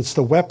instance,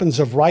 the weapons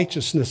of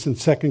righteousness in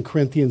 2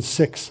 Corinthians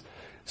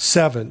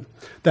 6:7.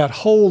 That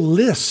whole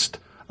list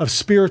of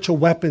spiritual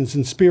weapons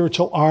and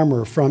spiritual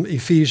armor from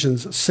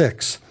Ephesians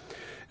 6.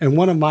 And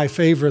one of my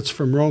favorites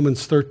from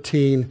Romans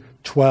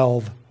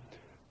 13:12,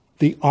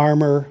 the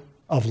armor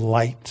of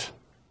light.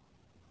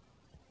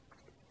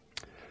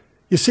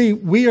 You see,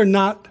 we are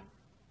not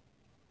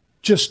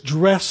just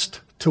dressed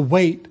to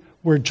wait.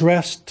 We're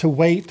dressed to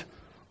wait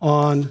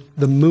on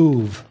the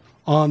move,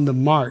 on the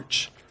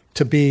march,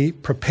 to be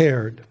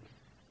prepared.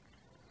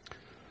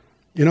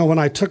 You know, when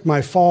I took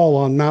my fall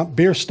on Mount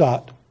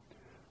Bierstadt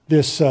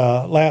this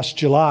last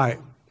July,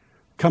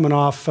 coming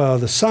off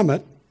the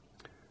summit,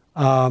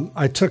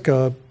 I took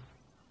a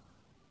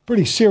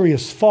pretty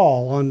serious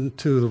fall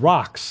onto the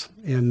rocks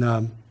in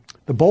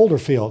the boulder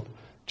field,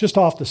 just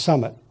off the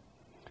summit.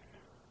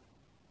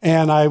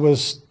 And I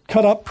was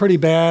cut up pretty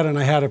bad, and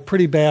I had a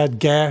pretty bad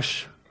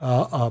gash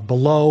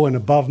below and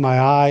above my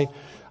eye.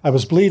 I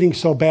was bleeding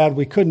so bad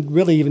we couldn't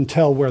really even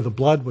tell where the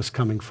blood was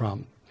coming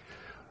from.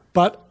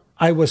 But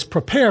I was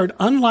prepared,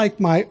 unlike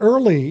my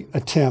early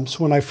attempts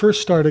when I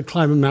first started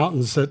climbing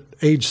mountains at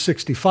age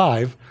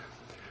 65.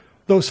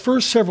 Those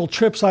first several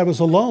trips I was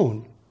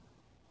alone.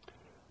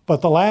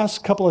 But the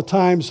last couple of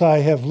times I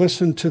have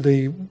listened to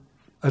the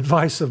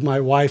advice of my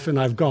wife and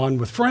I've gone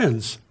with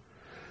friends.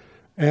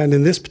 And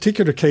in this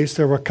particular case,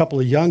 there were a couple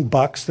of young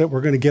bucks that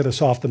were going to get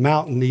us off the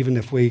mountain even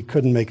if we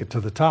couldn't make it to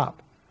the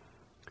top.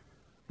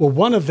 Well,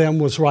 one of them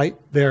was right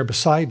there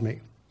beside me.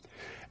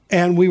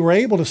 And we were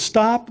able to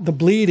stop the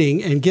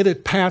bleeding and get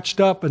it patched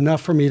up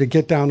enough for me to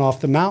get down off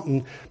the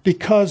mountain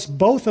because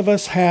both of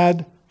us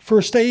had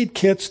first aid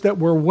kits that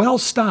were well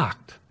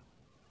stocked.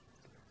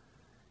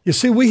 You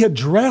see, we had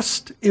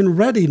dressed in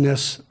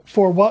readiness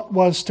for what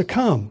was to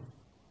come.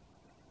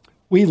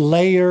 We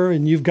layer,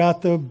 and you've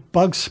got the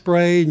bug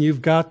spray, and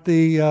you've got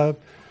the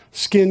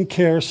skin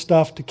care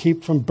stuff to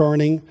keep from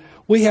burning.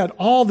 We had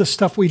all the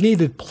stuff we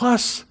needed,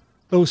 plus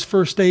those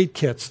first aid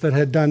kits that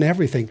had done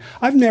everything.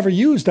 I've never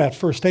used that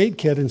first aid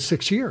kit in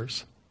 6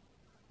 years,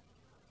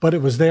 but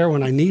it was there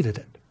when I needed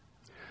it.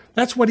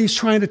 That's what he's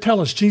trying to tell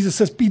us. Jesus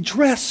says, be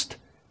dressed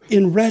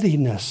in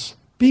readiness.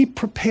 Be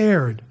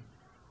prepared.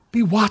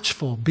 Be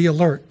watchful. Be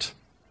alert.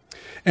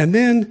 And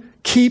then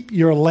keep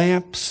your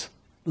lamps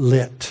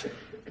lit.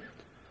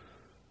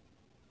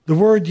 The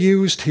word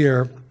used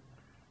here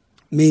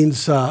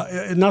means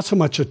not so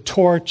much a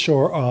torch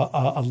or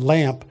a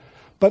lamp,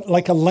 but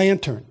like a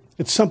lantern.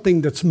 It's something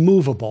that's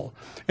movable.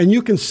 And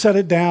you can set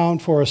it down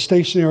for a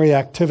stationary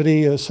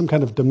activity, some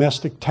kind of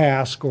domestic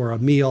task or a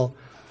meal.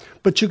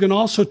 But you can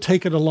also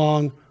take it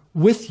along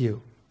with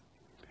you.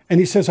 And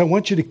he says, I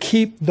want you to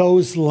keep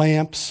those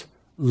lamps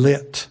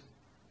lit.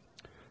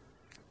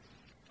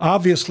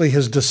 Obviously,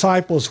 his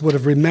disciples would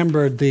have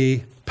remembered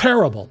the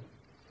parable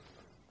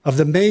of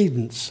the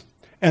maidens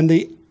and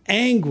the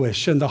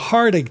anguish and the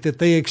heartache that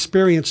they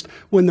experienced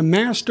when the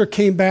master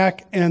came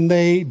back and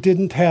they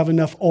didn't have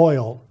enough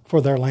oil for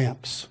their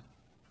lamps.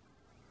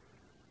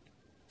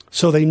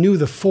 So they knew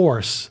the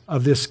force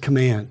of this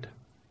command.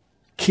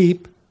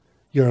 Keep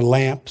your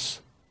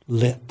lamps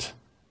lit.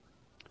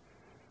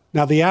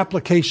 Now, the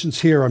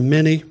applications here are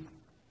many.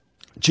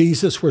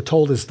 Jesus, we're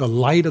told, is the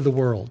light of the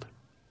world.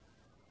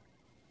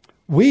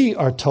 We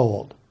are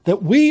told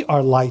that we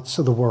are lights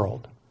of the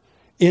world,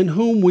 in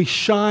whom we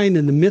shine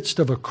in the midst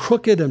of a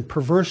crooked and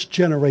perverse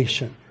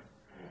generation.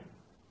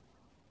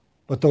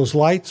 But those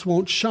lights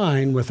won't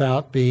shine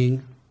without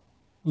being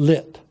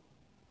lit.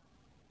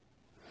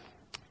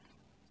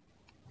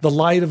 The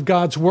light of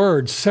God's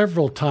word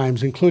several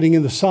times, including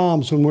in the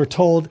Psalms, when we're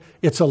told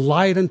it's a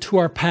light unto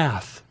our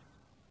path.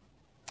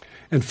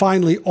 And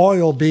finally,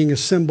 oil being a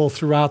symbol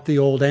throughout the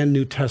Old and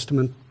New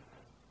Testament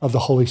of the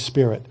Holy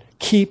Spirit.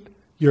 Keep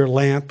your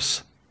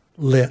lamps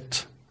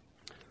lit.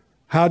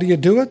 How do you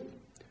do it?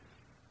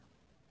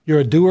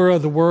 You're a doer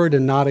of the word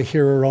and not a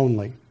hearer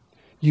only.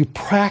 You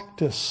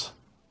practice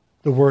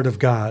the word of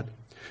God.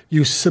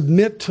 You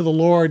submit to the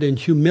Lord in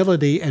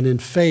humility and in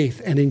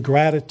faith and in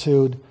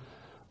gratitude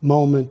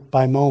moment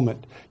by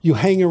moment. You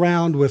hang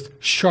around with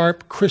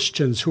sharp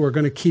Christians who are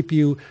going to keep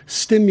you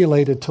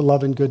stimulated to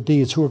love and good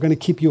deeds, who are going to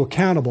keep you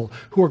accountable,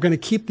 who are going to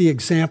keep the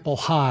example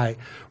high,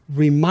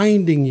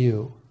 reminding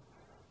you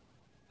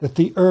that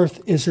the earth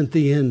isn't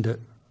the end of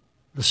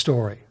the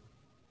story.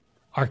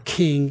 Our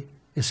King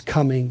is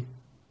coming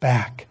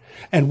back.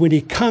 And when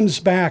he comes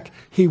back,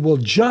 he will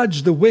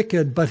judge the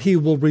wicked, but he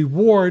will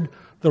reward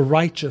the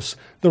righteous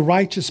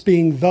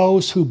being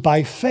those who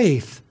by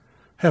faith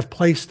have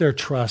placed their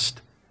trust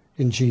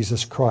in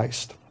Jesus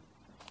Christ.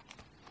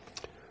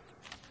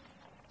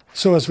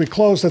 So as we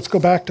close, let's go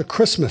back to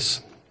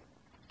Christmas.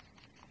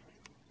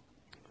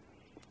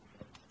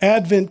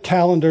 Advent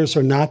calendars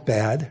are not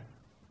bad.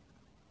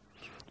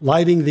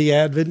 Lighting the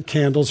Advent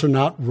candles are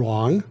not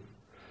wrong.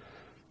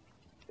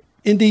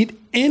 Indeed,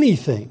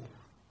 anything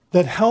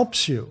that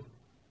helps you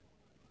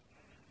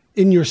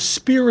in your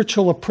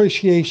spiritual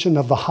appreciation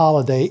of the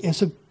holiday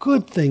is a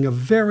good thing, a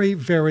very,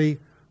 very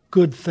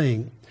good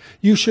thing.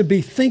 You should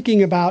be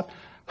thinking about,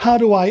 how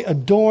do I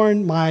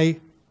adorn my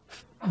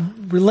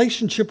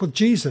relationship with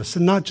Jesus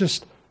and not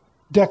just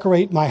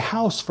decorate my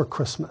house for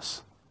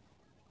Christmas?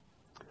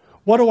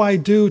 What do I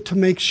do to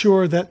make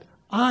sure that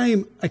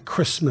I'm a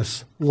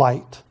Christmas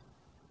light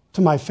to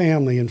my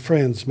family and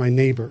friends, my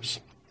neighbors?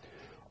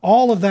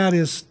 All of that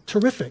is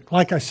terrific.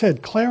 Like I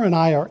said, Claire and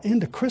I are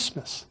into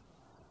Christmas.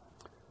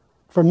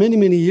 For many,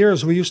 many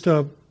years, we used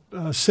to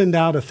send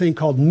out a thing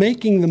called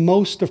Making the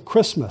Most of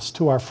Christmas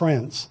to our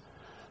friends.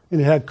 And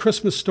it had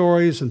Christmas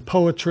stories and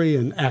poetry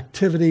and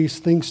activities,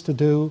 things to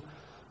do,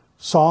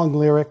 song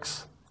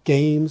lyrics,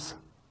 games.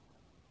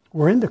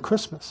 We're into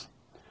Christmas.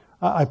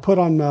 I put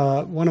on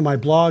one of my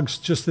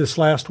blogs just this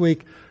last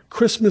week,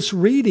 Christmas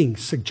reading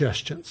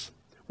suggestions.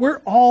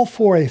 We're all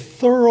for a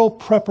thorough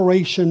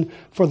preparation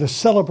for the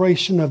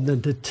celebration of the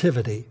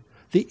Nativity,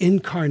 the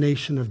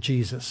incarnation of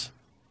Jesus.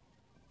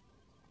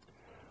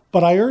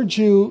 But I urge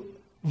you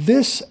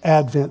this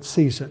Advent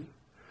season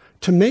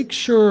to make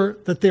sure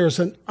that there's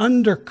an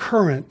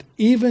undercurrent,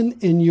 even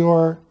in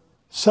your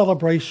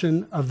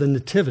celebration of the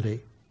Nativity,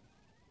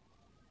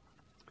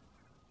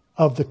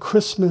 of the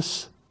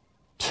Christmas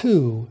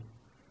too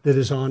that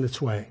is on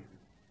its way.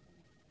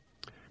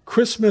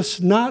 Christmas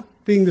not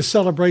being the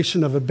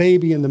celebration of a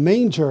baby in the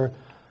manger,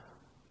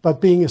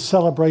 but being a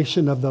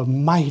celebration of the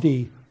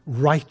mighty,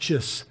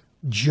 righteous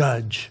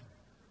judge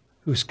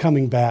who's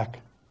coming back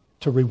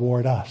to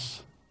reward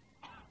us.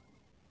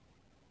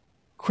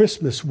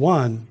 Christmas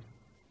 1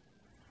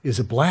 is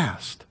a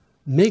blast.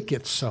 Make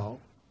it so.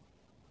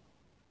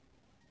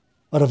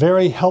 But a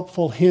very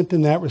helpful hint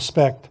in that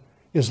respect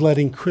is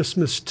letting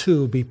Christmas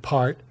 2 be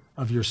part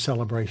of your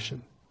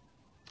celebration.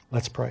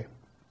 Let's pray.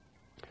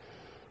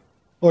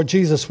 Lord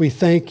Jesus, we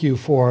thank you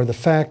for the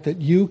fact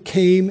that you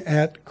came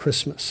at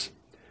Christmas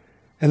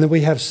and that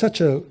we have such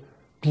a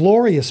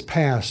glorious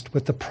past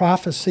with the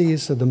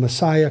prophecies of the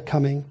Messiah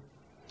coming,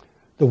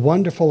 the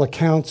wonderful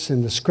accounts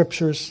in the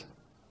scriptures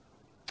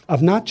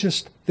of not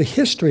just the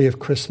history of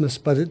Christmas,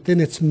 but then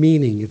its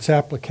meaning, its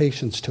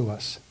applications to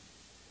us.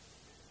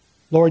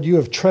 Lord, you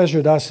have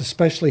treasured us,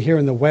 especially here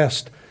in the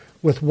West,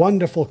 with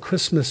wonderful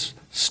Christmas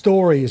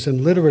stories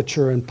and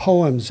literature and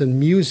poems and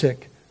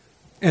music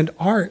and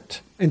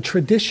art and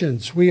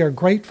traditions. We are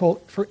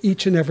grateful for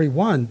each and every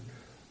one.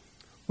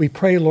 We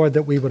pray, Lord,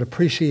 that we would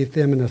appreciate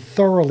them in a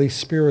thoroughly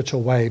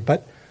spiritual way.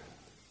 But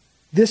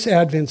this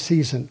Advent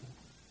season,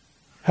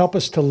 help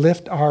us to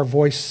lift our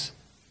voice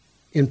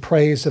in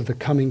praise of the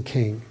coming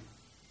King.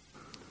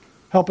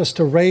 Help us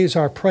to raise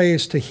our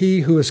praise to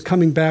He who is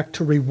coming back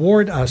to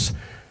reward us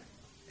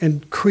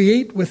and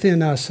create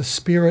within us a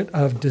spirit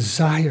of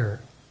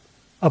desire,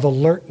 of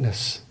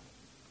alertness,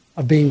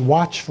 of being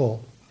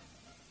watchful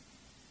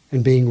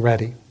and being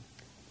ready.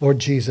 Lord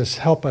Jesus,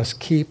 help us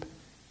keep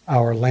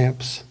our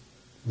lamps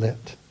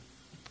lit.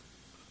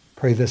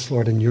 Pray this,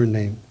 Lord, in your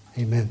name.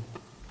 Amen.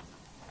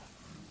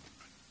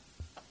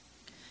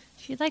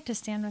 If you'd like to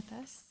stand with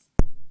us,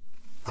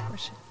 let's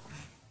worship.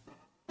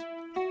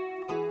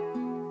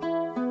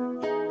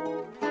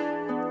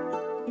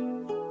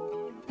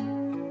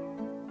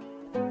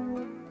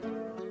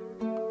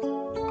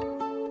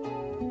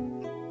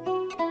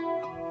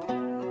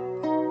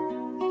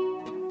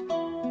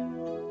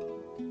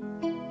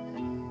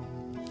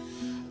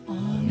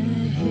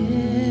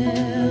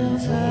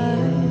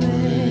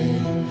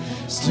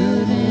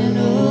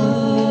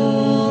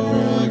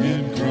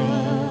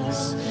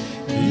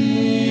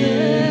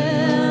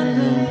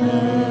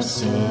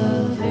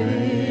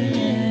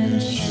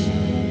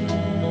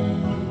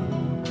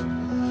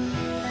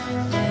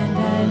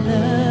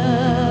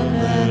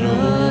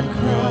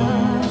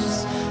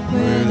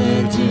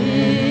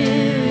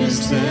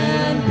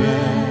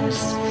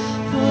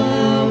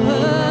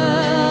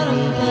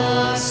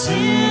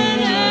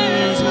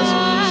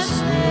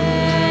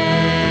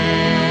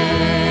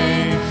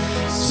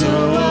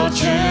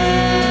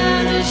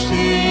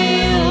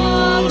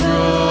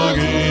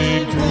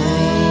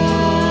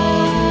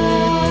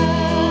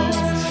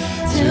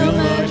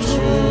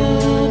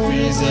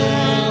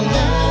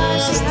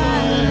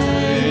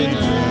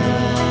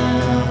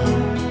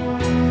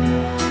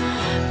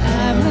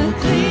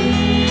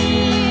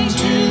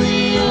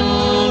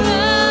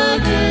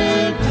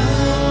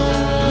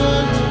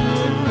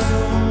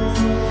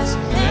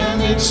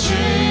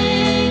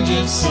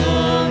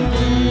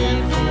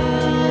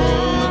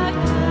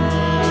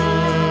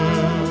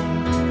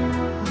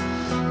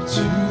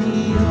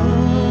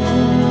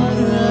 your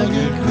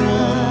rugged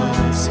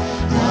cross,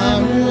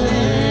 I will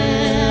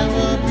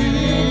ever be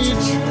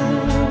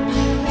true.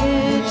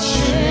 Its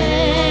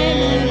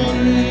shame and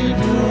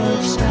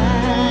reproach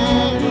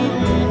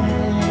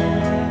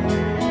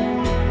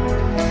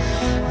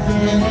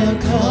then he'll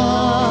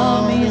call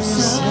me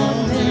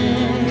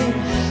someday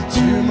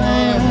to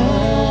my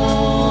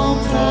home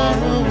far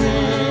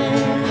away,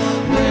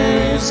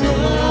 where His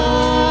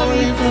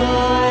glory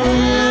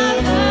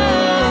forever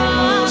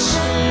I'll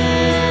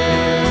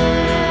share.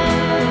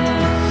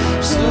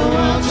 So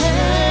I'll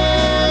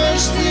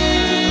cherish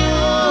Thee, O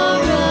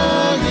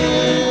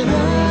rugged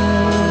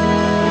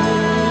cross,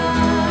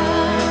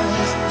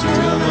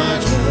 till my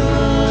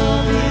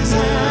trophies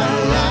at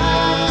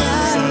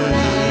last are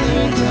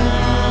laid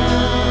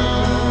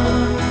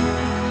down.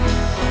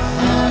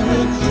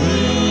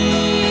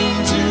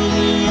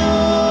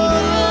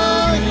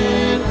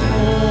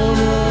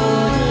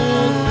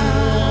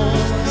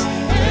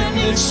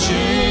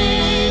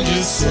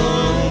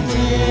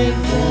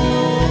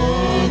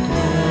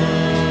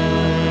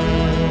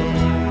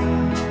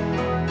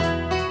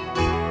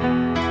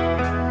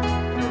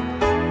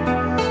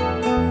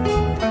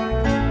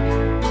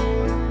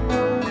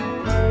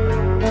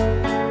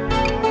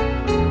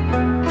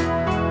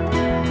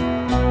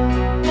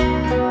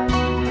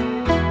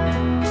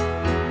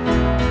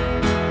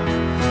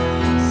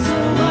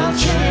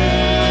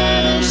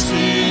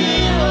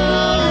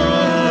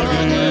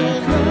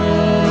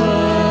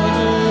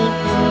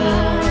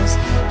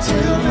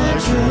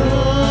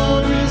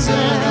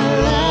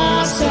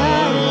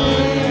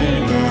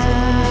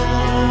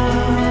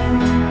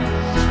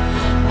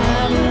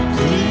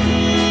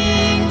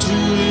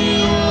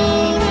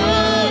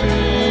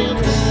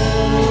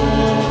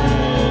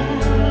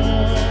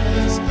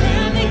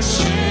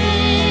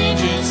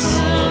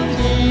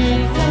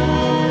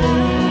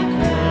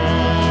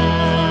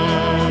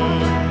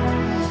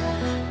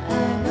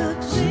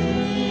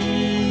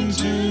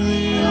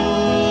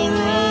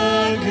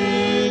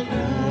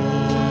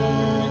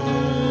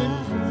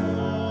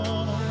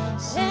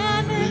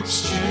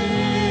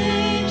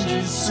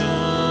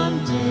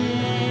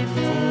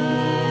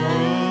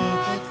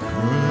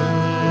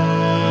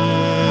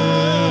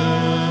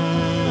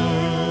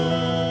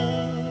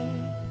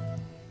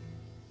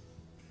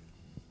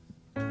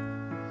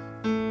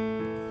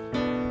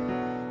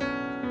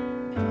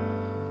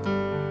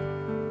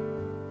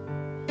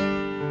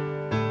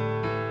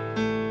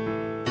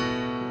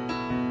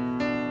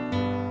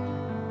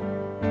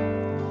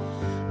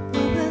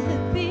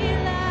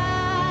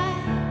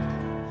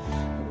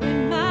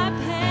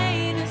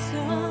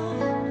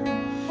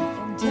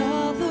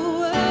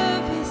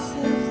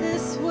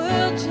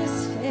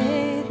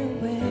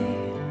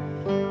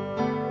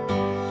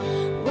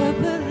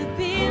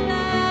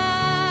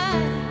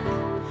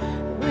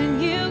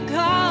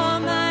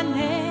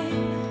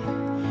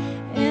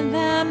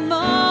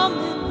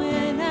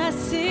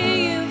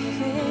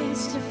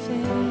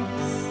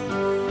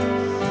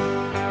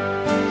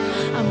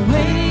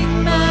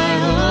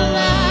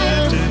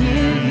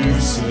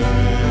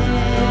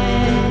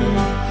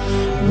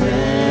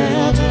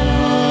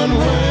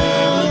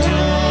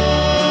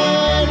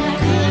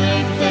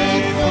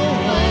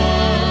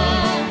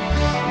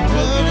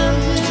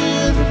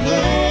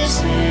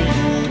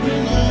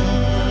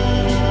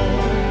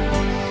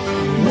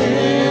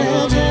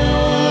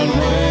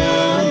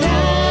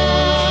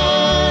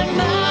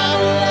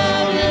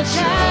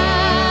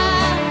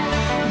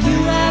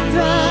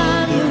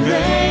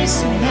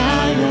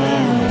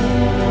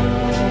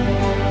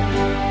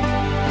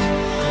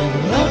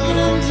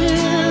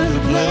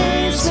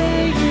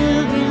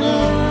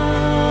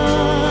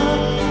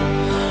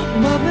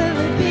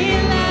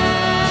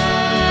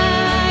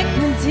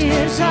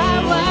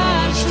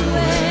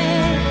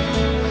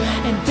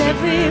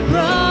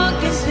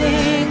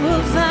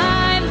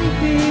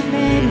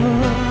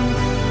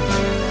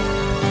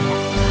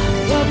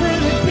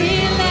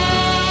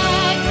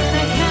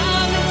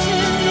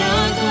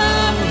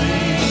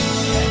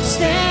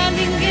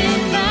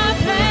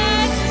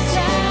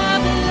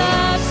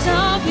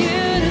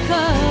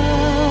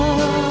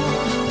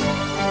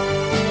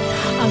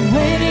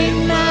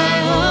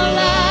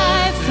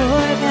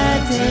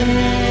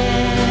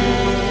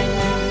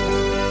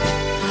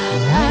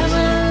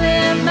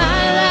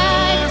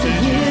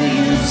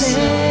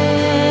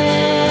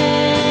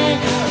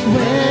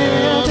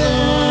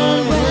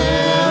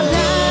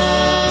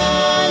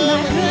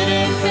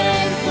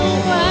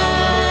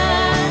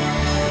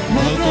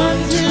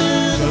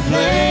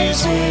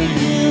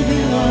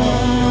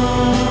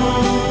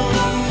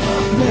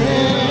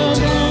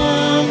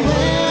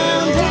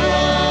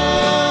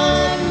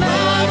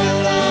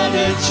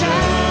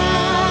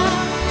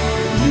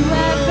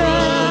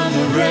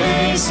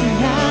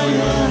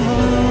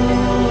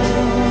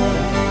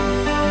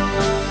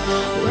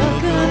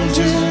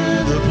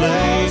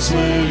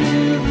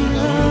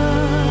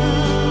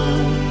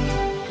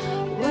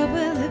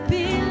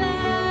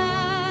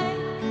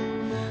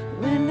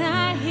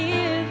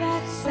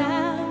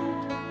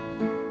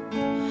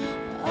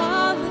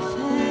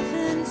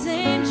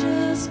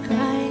 voice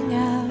crying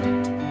out,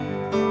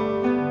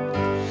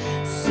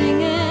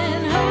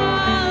 singing,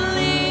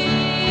 holy,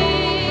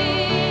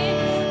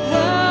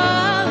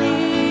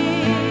 holy,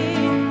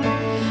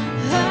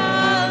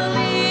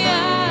 holy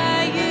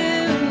are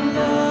you,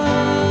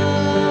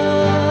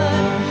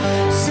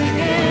 Lord.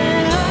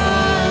 Singing,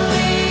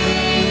 holy,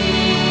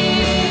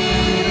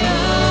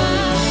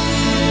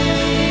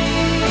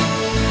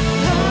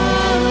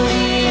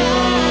 holy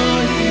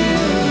are you,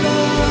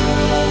 Lord.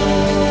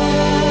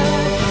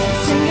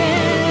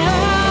 Singing,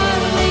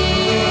 holy,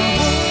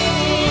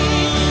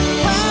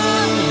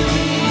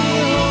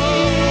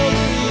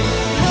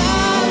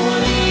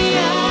 holy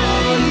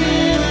are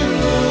you,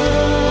 Lord.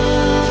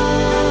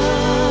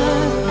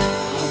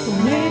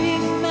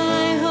 Waiting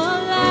my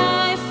whole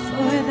life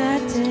for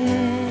that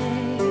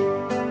day.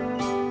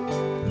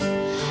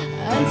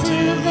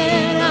 Until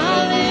then,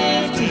 I'll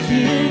live to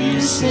hear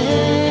you say,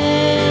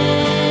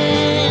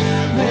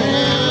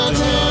 well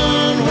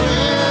done,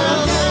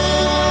 my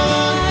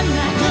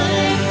good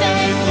and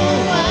faithful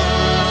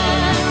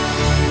one.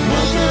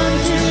 Welcome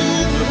to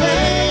the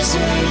place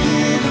where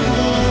you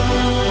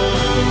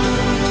belong.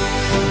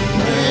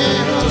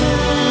 Well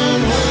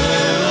done,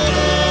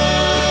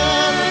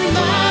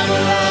 my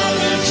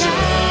beloved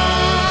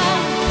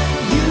child.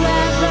 You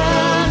have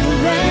run the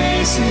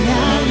race and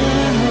now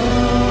you're home.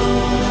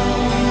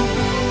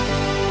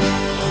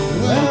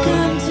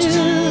 Welcome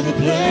to the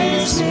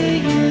place where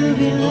you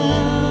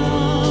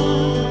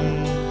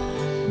belong.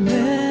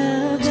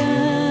 Well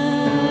done.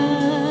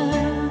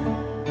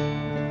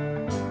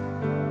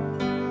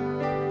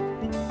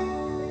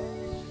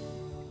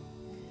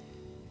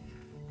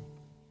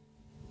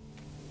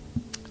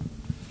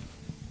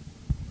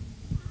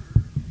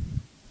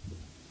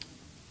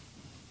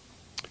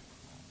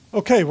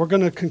 Okay, we're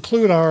going to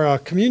conclude our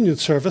communion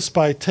service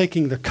by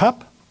taking the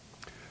cup.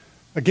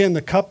 Again,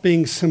 the cup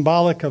being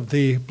symbolic of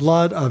the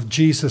blood of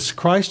Jesus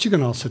Christ. You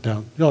can all sit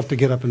down. You'll have to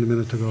get up in a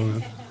minute to go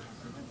in.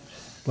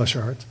 Bless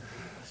your hearts.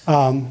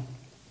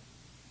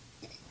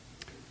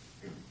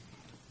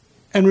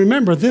 And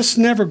remember, this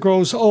never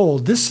grows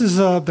old. This is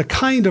the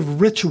kind of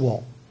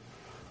ritual,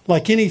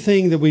 like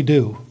anything that we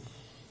do.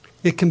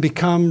 It can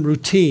become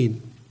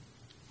routine.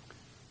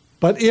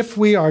 But if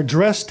we are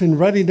dressed in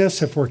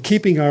readiness, if we're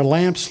keeping our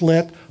lamps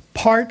lit,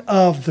 part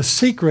of the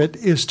secret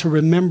is to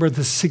remember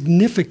the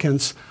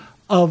significance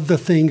of the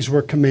things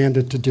we're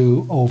commanded to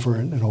do over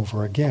and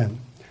over again.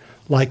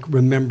 Like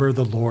remember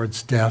the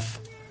Lord's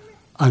death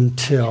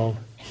until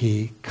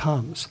he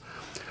comes.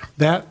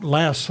 That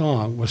last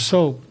song was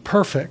so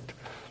perfect,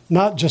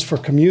 not just for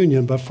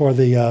communion, but for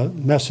the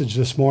message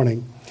this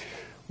morning.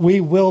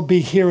 We will be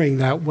hearing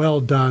that,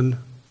 well done,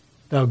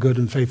 thou good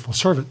and faithful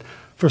servant.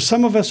 For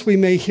some of us, we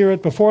may hear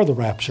it before the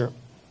rapture.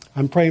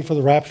 I'm praying for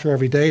the rapture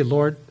every day.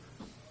 Lord,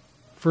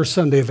 first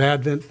Sunday of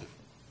Advent,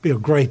 be a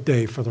great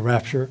day for the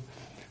rapture.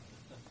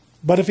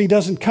 But if he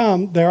doesn't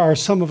come, there are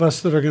some of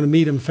us that are going to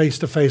meet him face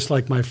to face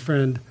like my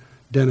friend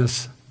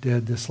Dennis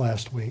did this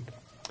last week.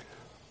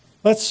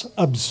 Let's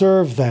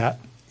observe that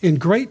in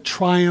great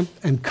triumph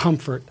and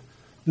comfort,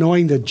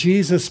 knowing that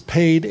Jesus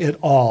paid it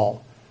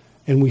all.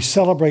 And we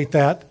celebrate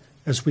that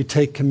as we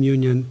take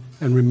communion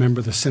and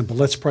remember the simple.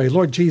 Let's pray.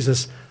 Lord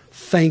Jesus,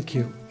 thank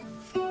you.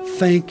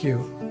 Thank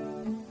you.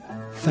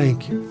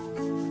 Thank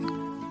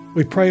you.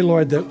 We pray,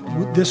 Lord, that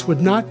this would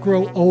not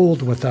grow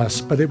old with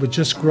us, but it would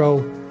just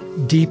grow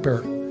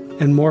deeper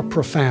and more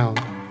profound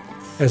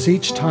as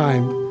each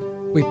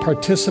time we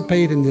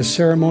participate in this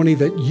ceremony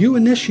that you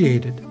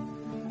initiated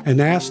and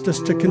asked us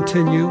to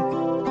continue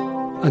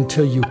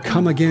until you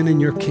come again in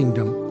your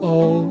kingdom.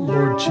 Oh,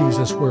 Lord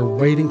Jesus, we're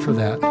waiting for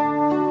that.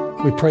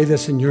 We pray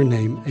this in your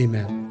name.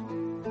 Amen.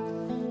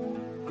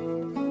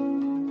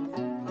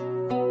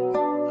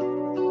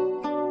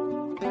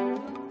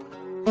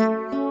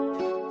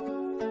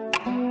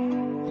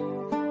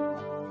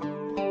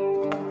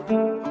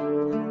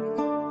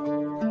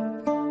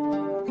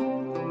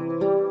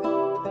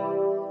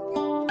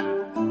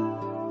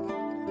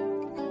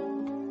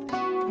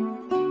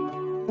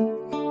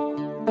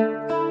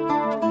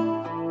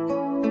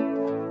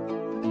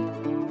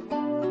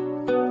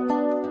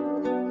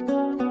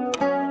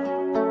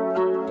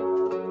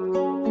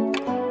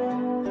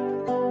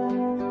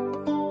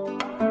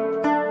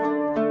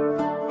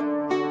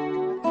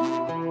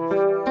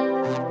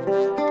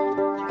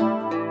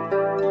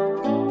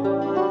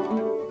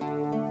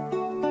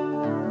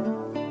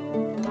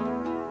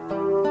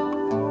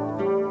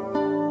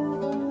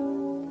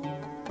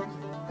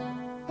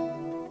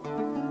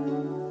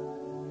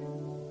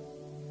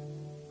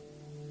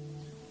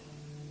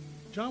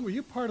 John, were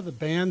you part of the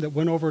band that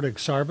went over to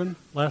Xarban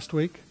last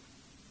week?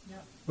 Yeah.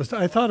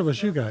 I thought it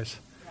was you guys.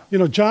 Yeah. You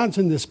know, John's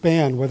in this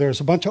band where there's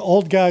a bunch of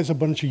old guys, a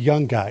bunch of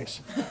young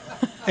guys.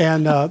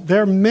 And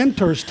they're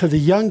mentors to the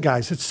young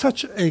guys. It's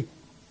such an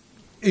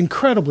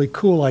incredibly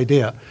cool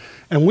idea.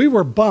 And we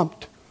were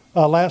bumped.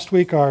 Last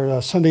week,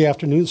 our Sunday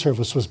afternoon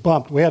service was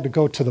bumped. We had to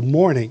go to the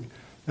morning.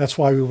 That's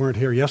why we weren't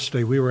here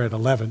yesterday. We were at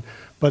 11.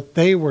 But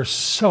they were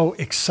so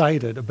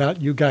excited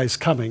about you guys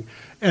coming.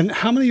 And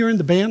how many are in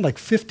the band? Like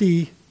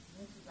 50?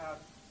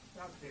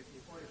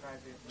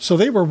 So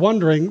they were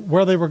wondering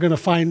where they were going to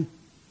find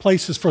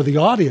places for the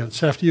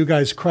audience after you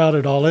guys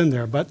crowded all in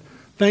there. But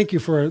thank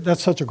you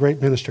that's such a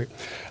great ministry.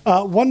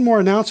 One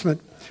more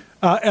announcement.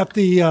 At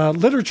the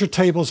literature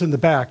tables in the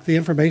back, the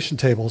information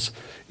tables,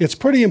 it's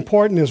pretty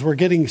important as we're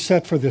getting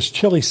set for this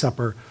chili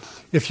supper,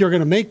 if you're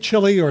going to make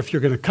chili or if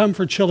you're going to come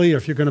for chili or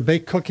if you're going to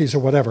bake cookies or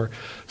whatever.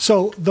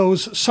 So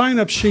those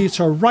sign-up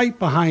sheets are right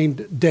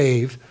behind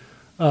Dave,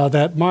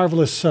 that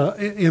marvelous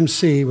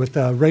MC with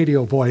the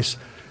radio voice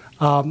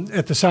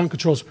at the sound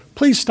controls.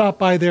 Please stop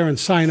by there and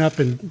sign up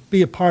and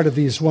be a part of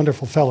these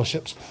wonderful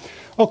fellowships.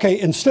 Okay,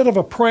 instead of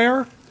a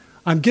prayer,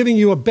 I'm giving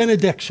you a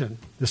benediction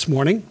this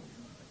morning.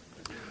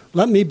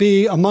 Let me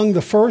be among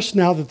the first,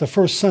 now that the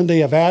first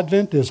Sunday of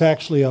Advent is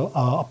actually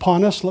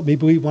upon us. Let me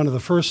be one of the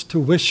first to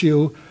wish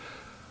you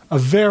a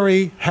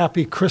very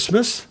happy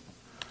Christmas.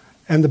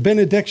 And the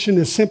benediction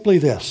is simply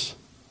this: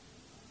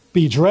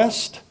 be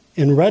dressed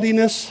in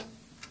readiness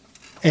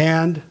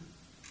and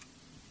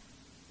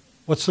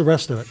what's the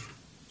rest of it?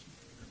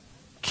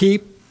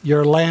 Keep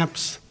your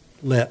lamps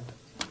lit.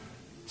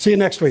 See you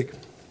next week.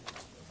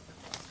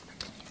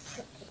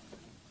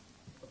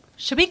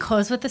 Should we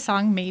close with the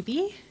song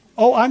Maybe?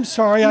 Oh, I'm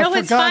sorry. I No, forgot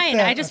it's fine.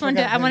 that. I just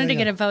wanted to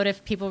get a vote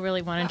if people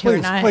really wanted to or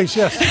Please, not. please,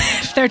 yes.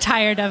 If they're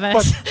tired of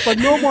us. But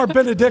no more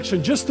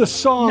benediction. Just the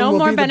song No will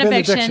more be the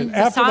benediction. The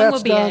After song that's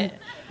will be done, it.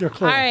 you're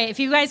clear. All right. If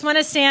you guys want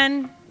to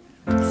stand,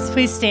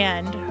 please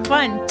stand.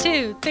 1,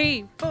 2,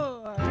 3, 4.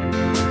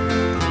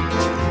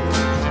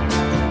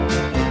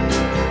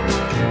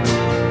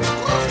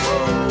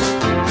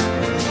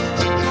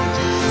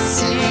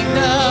 Sing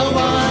the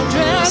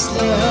wondrous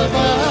love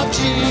of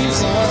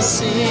Jesus.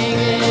 Sing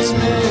His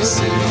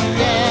mercy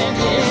and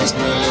His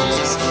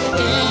grace.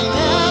 In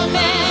the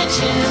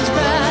mansions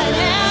bright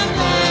and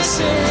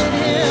blessed,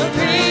 He'll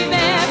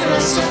prepare for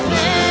us a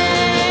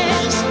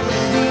place.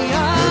 We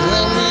all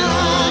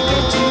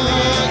get to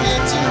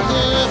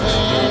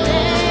heaven. The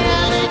day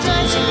of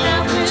rejoicing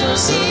that we'll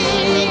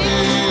see.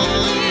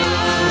 We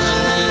all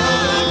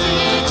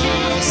get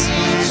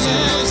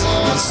Jesus.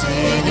 We'll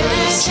sing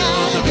and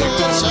shout the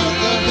victory.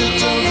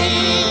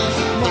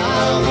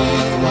 While we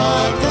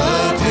walk the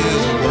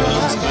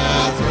pilgrim's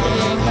path,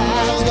 ring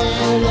back the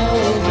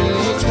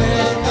lowlands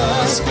with the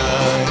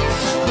sky.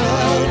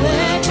 But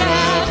when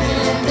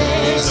traveling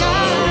days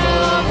are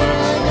over,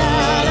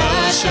 not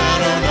a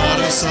shadow, not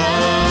a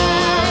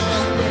sign.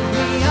 When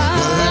we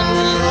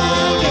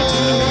all get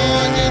to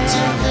heaven,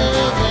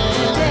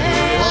 the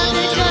day of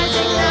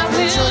rejoicing that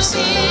we'll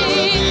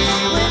see.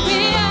 When we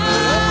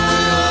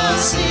all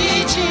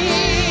see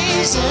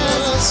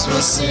Jesus,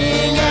 we'll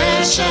sing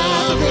and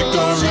shout the victory.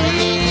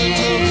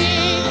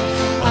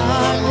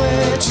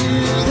 Onward to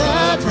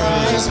the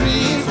prize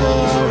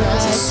before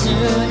us.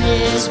 Soon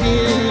His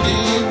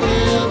beauty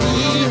will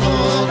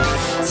behold.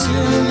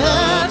 Soon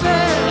the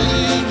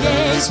pearly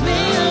gates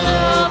will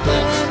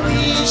open. We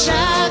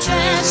shall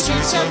tread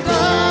streets of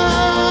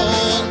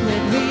gold.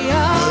 When we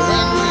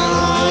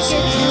all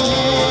get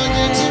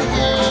to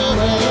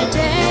heaven, the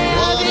day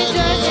of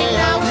rejoicing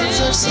that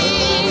we'll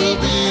see.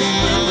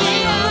 When we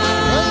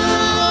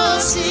all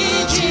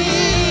see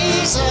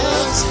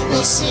Jesus,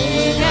 we'll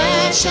sing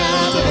and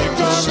shout the victory.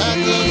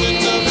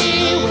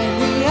 When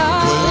we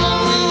all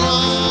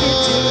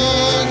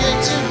get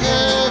to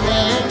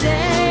heaven, the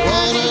day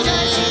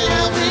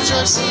of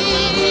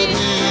rejoicing.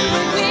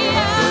 When we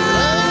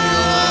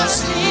all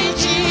see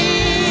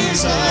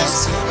Jesus,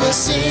 we'll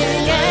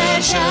sing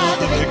and shout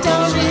the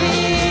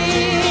victory.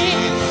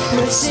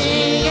 We'll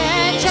sing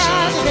and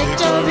shout the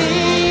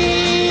victory.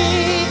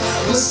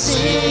 We'll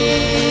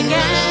sing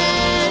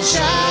and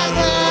shout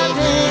the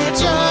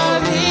victory.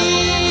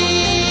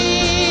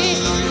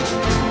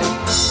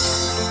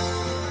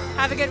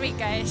 Have a good week,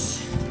 guys.